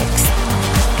 26th.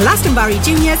 Glastonbury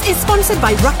Juniors is sponsored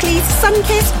by Ruckley's,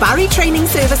 Sunkiss, Barry Training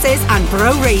Services and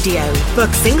Bro Radio.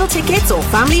 Book single tickets or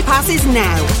family passes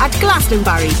now at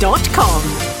glastonbury.com.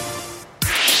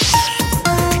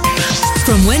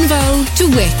 From Winvale to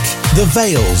Wick. The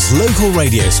Vale's local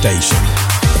radio station.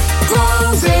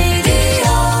 Bro Radio.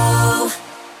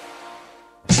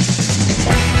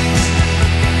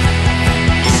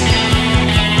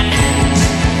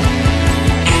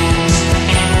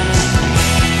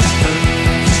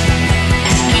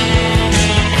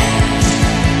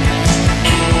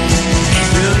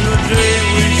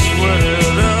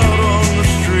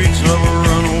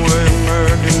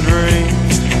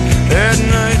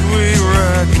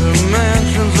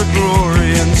 Mansions of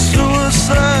glory and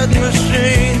suicide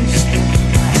machines.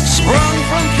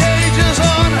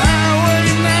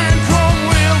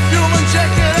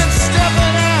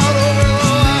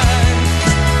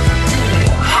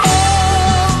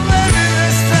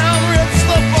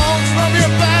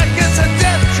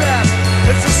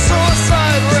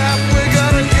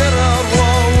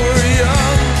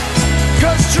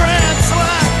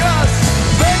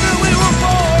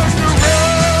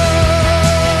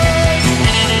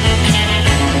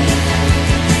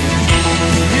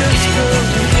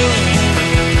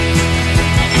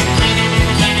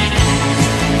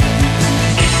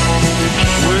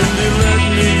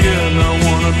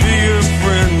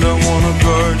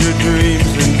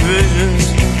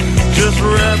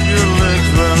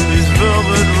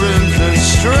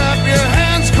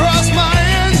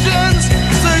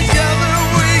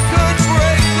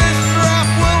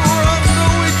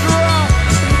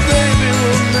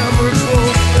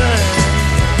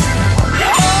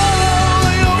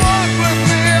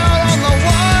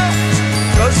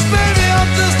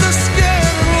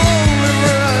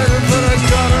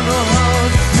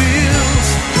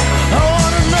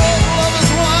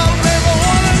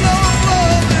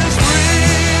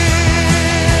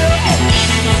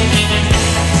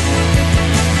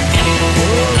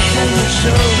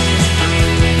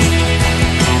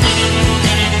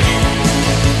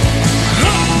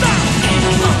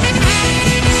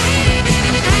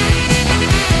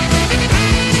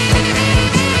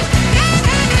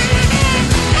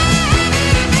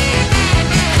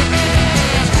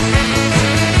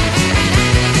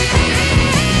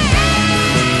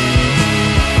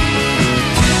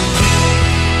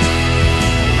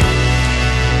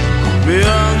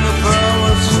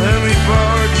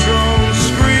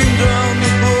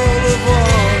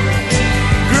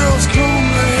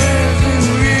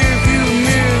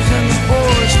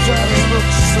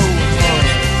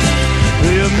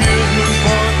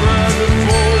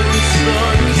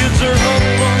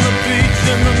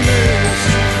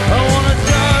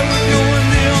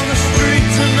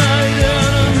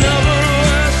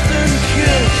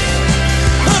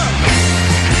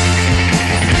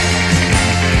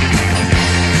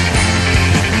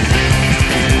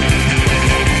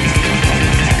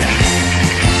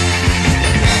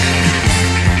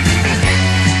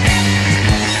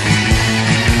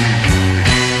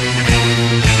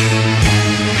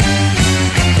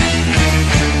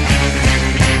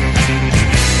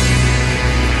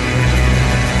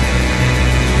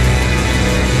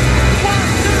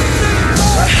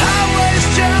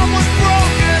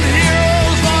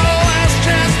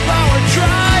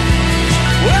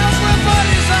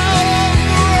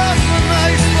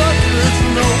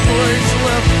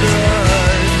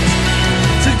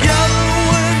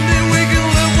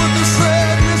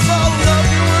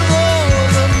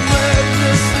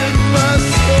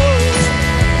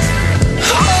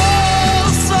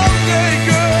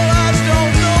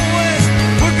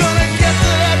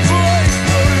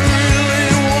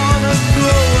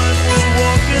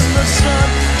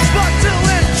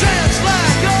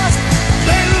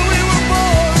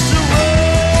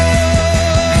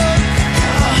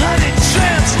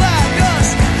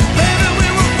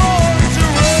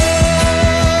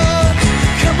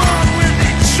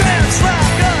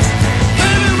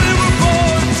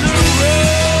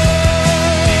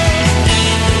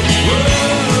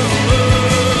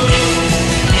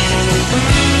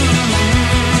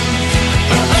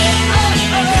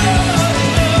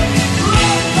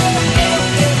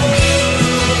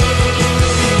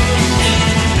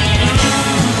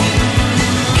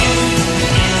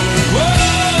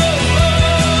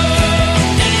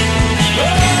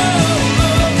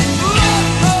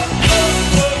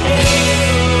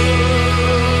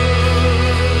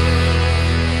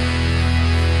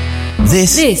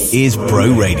 This is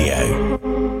Bro Radio.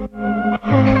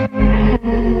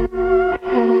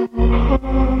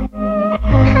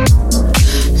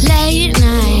 Late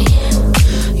night,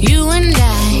 you and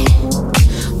I,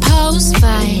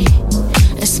 post-fight,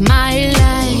 it's my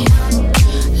life.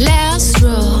 Last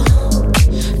row,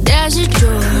 there's a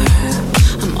door,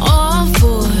 I'm all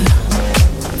for.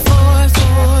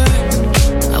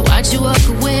 I watch you walk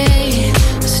away,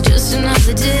 it's just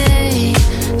another day,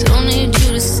 don't need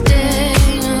you to stay.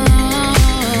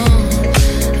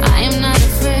 I am not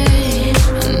afraid,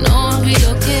 I know I'll be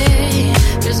okay,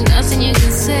 there's nothing you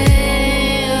can say.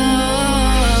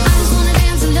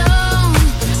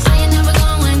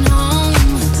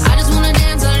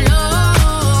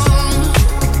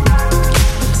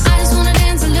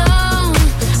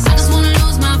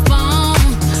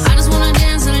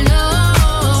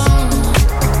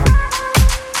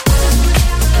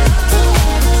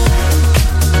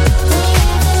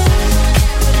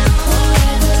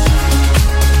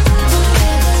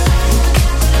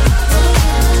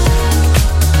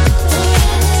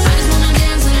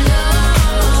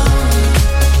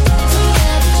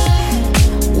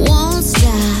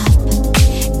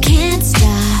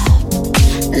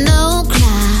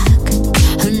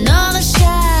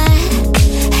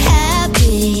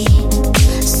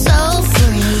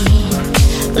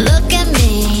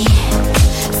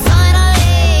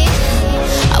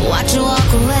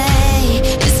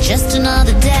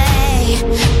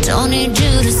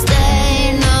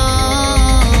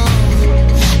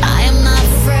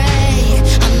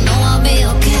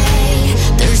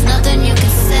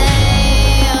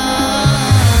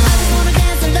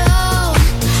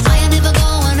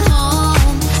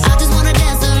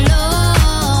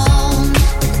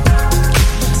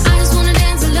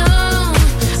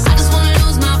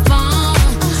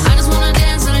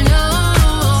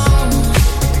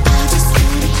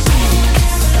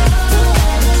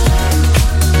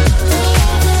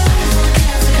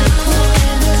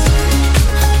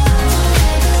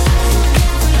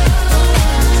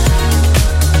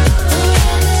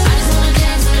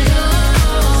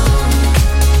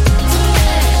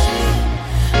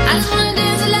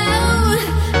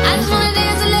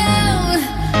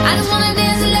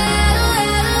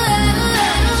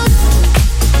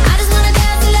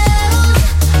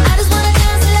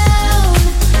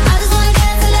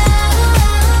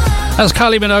 That's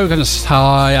Kylie Minogue's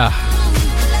Higher.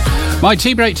 My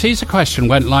tea break teaser question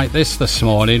went like this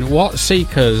morning. What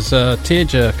Seeker's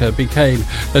Tearjerker became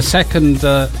the second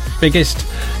biggest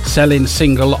selling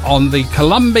single on the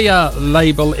Columbia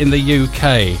label in the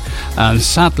UK? And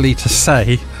sadly to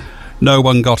say, no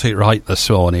one got it right this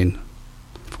morning.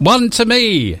 1 to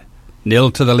me, 0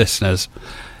 to the listeners.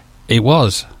 It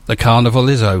was The Carnival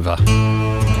Is Over.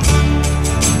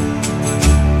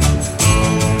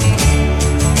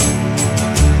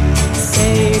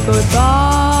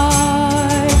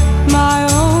 Goodbye, my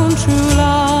own true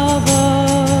lover,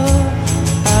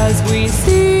 as we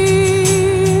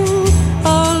sing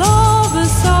a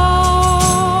lover's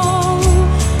song.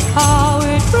 How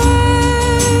it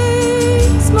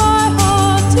breaks my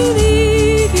heart to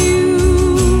leave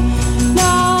you.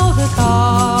 Now the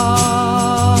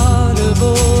carnival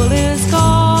is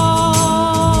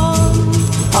gone.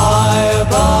 High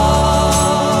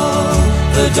above,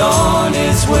 the dawn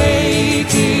is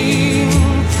waking,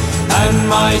 and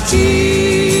my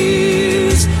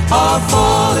tears are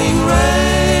falling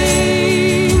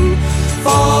rain,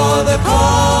 for the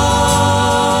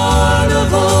carnival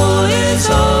is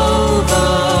over.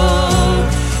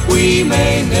 We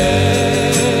may never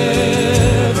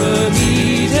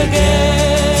meet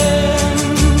again.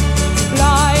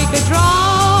 Like a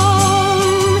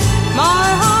drum, my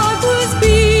heart was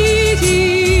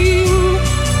beating,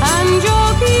 and your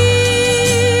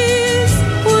kiss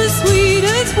was sweet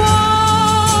as wine.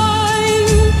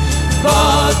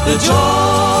 But the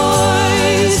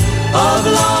joys of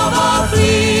love are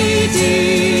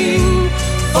fleeting,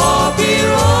 for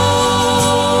Pierrot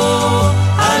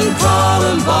and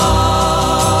Columbine.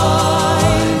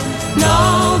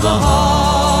 Now the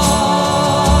harbor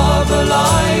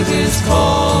light is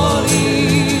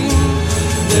calling.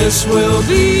 This will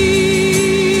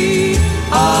be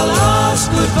our last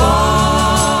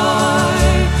goodbye,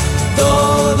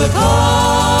 though the carnival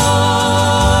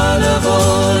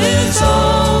is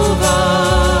over.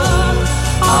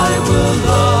 I will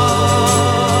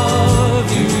love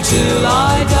you till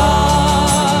I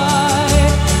die.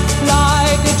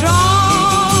 Like a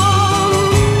drum,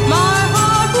 my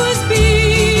heart was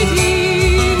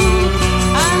beating,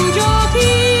 and your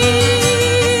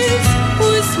kiss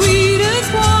was sweet as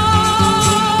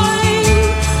wine.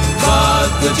 But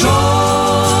the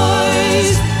joy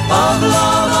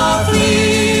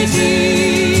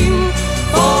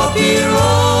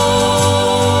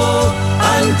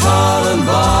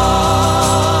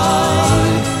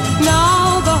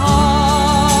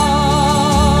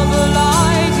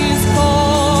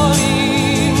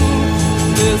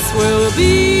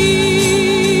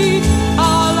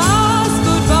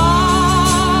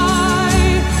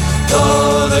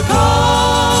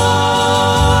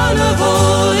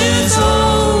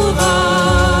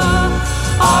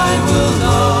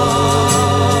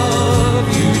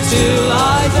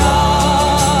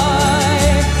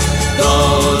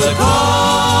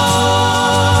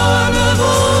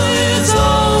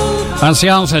That's the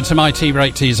answer to my tea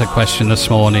break teaser question this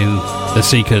morning. The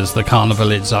Seekers, the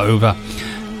carnival is over.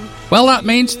 Well, that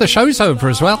means the show's over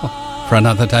as well for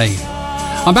another day.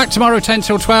 I'm back tomorrow 10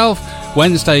 till 12.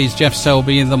 Wednesdays, Geoff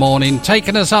Selby in the morning,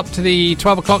 taking us up to the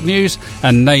 12 o'clock news.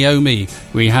 And Naomi,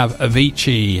 we have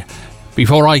Avicii.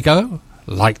 Before I go,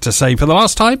 like to say for the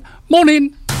last time,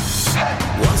 morning.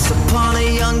 Once upon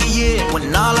a younger year,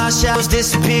 when all our shadows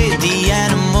disappeared, the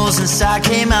animals inside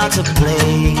came out to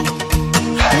play.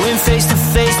 Went face to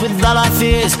face with all our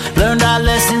fears, learned our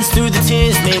lessons through the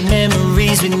tears, made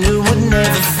memories we knew would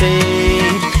never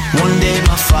fade. One day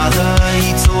my father,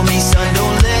 he told me, son,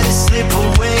 don't let it slip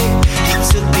away. He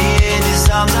took me in his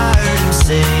arms, I heard him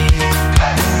say,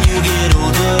 when you get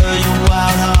older, your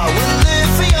wild heart will live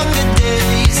for younger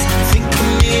days. Think of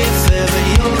me if ever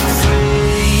you're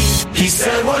afraid. He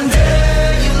said one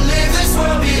day you'll leave this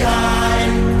world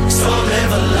behind, so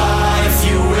live a life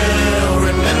you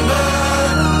will remember.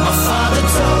 My father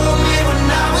told me when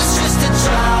I was just a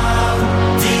child,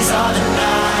 these are the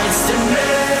nights that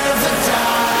never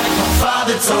die. My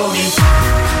father told me.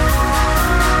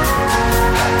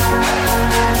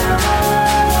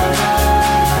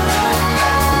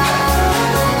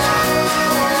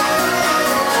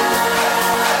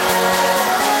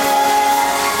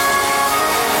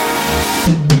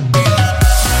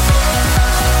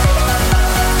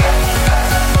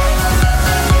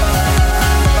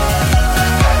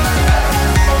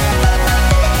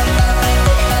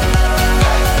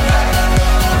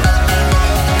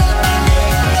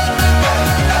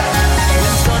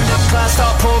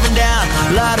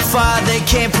 Light a fire they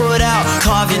can't put out,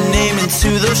 carve your name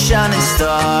into those shining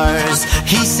stars.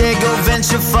 He said go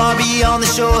venture far beyond the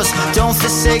shores, don't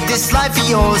forsake this life of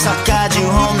yours. I'll guide you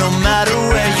home no matter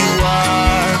where you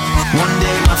are. One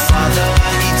day my father,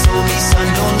 he told me, son,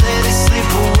 don't let it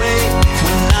slip away.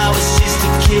 When I was just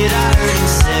a kid I heard him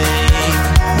say,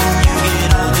 when you get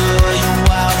older your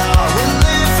wild heart will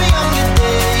live for younger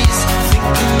days. Think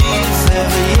of me if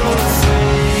ever you're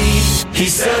afraid.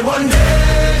 He said one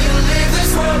day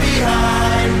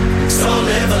behind, so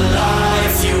live a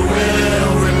life you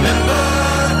will remember.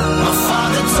 My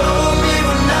father told me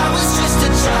when I was just a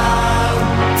child,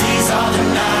 these are the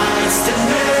nights that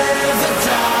never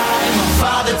die. My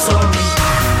father told me.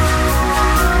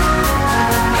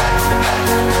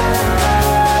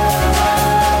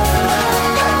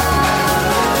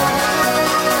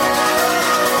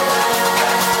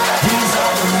 These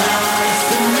are the nights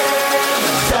that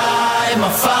never die.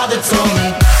 My father told me.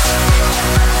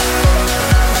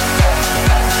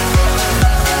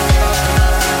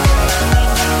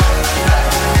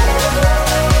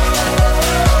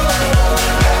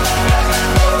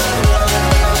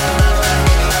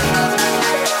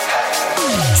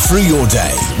 Through your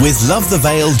day with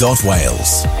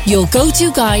lovethevale.wales. Your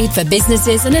go-to guide for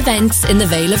businesses and events in the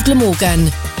Vale of Glamorgan.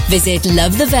 Visit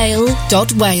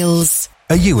lovethevale.wales.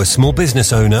 Are you a small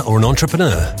business owner or an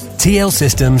entrepreneur? TL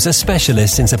Systems are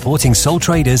specialists in supporting sole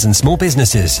traders and small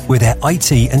businesses with their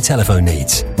IT and telephone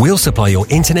needs. We'll supply your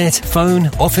internet, phone,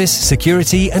 office,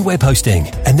 security and web hosting,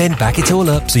 and then back it all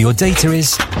up so your data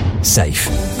is safe.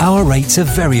 Our rates are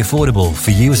very affordable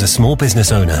for you as a small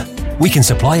business owner. We can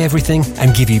supply everything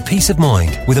and give you peace of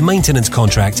mind with a maintenance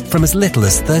contract from as little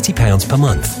as £30 per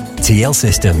month. TL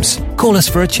Systems. Call us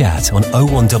for a chat on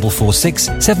 01446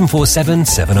 747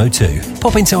 702.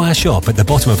 Pop into our shop at the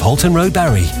bottom of Holton Road,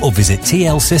 Barry, or visit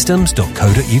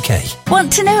tlsystems.co.uk.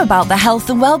 Want to know about the health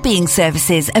and wellbeing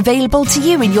services available to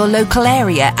you in your local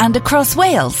area and across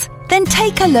Wales? Then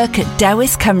take a look at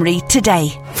Dewis Cymru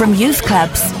today. From youth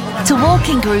clubs to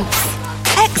walking groups,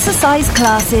 exercise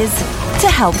classes to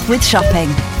help with shopping.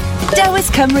 Dewis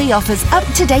Cymru offers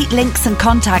up-to-date links and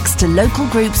contacts to local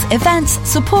groups, events,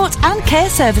 support and care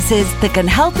services that can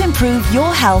help improve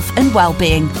your health and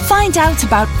well-being. Find out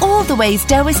about all the ways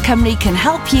Dewis Cymru can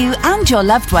help you and your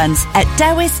loved ones at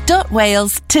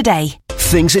dewis.wales today.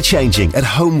 Things are changing at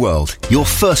Homeworld, your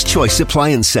first choice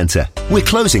appliance centre. We're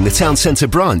closing the town centre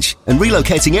branch and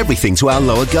relocating everything to our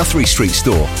Lower Guthrie Street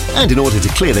store. And in order to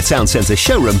clear the town centre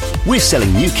showroom, we're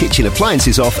selling new kitchen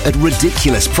appliances off at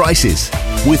ridiculous prices.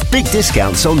 With big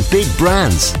discounts on big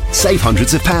brands. Save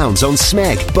hundreds of pounds on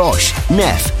Smeg, Bosch,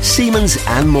 Neff, Siemens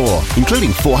and more,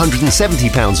 including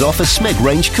 £470 off a Smeg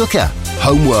range cooker.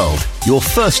 Homeworld, your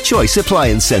first choice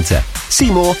appliance centre. See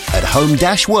more at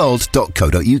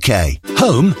home-world.co.uk.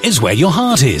 Home is where your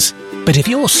heart is. But if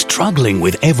you're struggling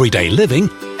with everyday living,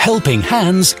 Helping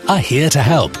Hands are here to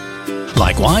help.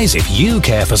 Likewise, if you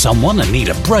care for someone and need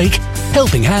a break,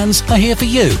 Helping Hands are here for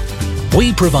you.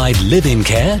 We provide live-in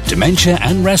care, dementia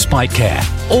and respite care,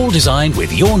 all designed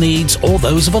with your needs or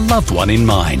those of a loved one in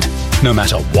mind. No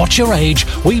matter what your age,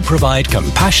 we provide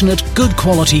compassionate, good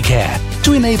quality care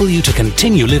to enable you to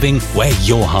continue living where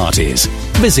your heart is.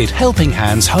 Visit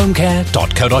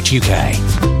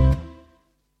helpinghandshomecare.co.uk.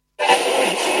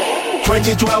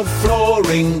 2012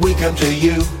 flooring, we come to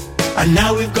you. And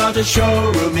now we've got a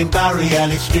showroom in Barry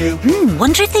and it's due.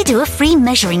 Wonder if they do a free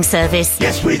measuring service.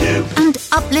 Yes, we do. And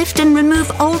uplift and remove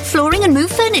old flooring and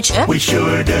move furniture? We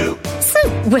sure do. So,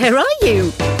 where are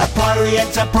you? At Priory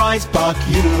Enterprise Park,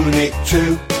 Unit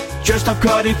 2. Just off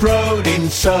Cardiff Road in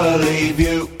Surley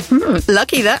View.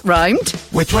 Lucky that rhymed.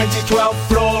 With 2012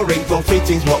 flooring, floor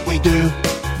fittings what we do.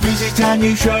 Visit our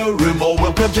new showroom or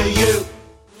we'll come to you.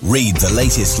 Read the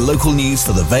latest local news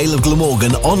for the Vale of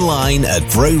Glamorgan online at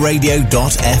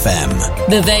broradio.fm.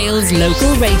 The Vale's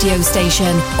local radio station.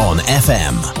 On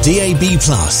FM,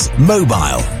 DAB+,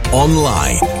 mobile,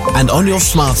 online, and on your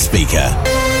smart speaker.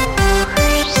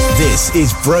 This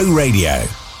is Bro Radio.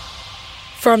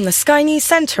 From the Sky News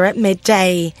Centre at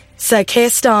midday. Sir Keir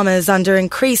Starmer's under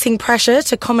increasing pressure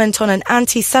to comment on an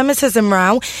anti-Semitism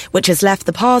row, which has left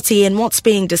the party in what's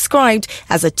being described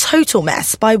as a total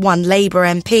mess by one Labour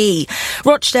MP.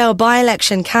 Rochdale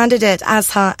by-election candidate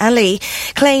Azhar Ali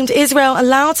claimed Israel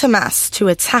allowed Hamas to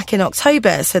attack in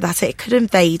October so that it could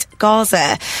invade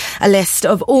Gaza. A list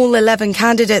of all 11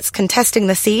 candidates contesting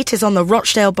the seat is on the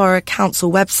Rochdale Borough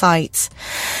Council website.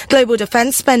 Global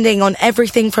defence spending on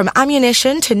everything from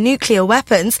ammunition to nuclear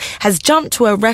weapons has jumped to a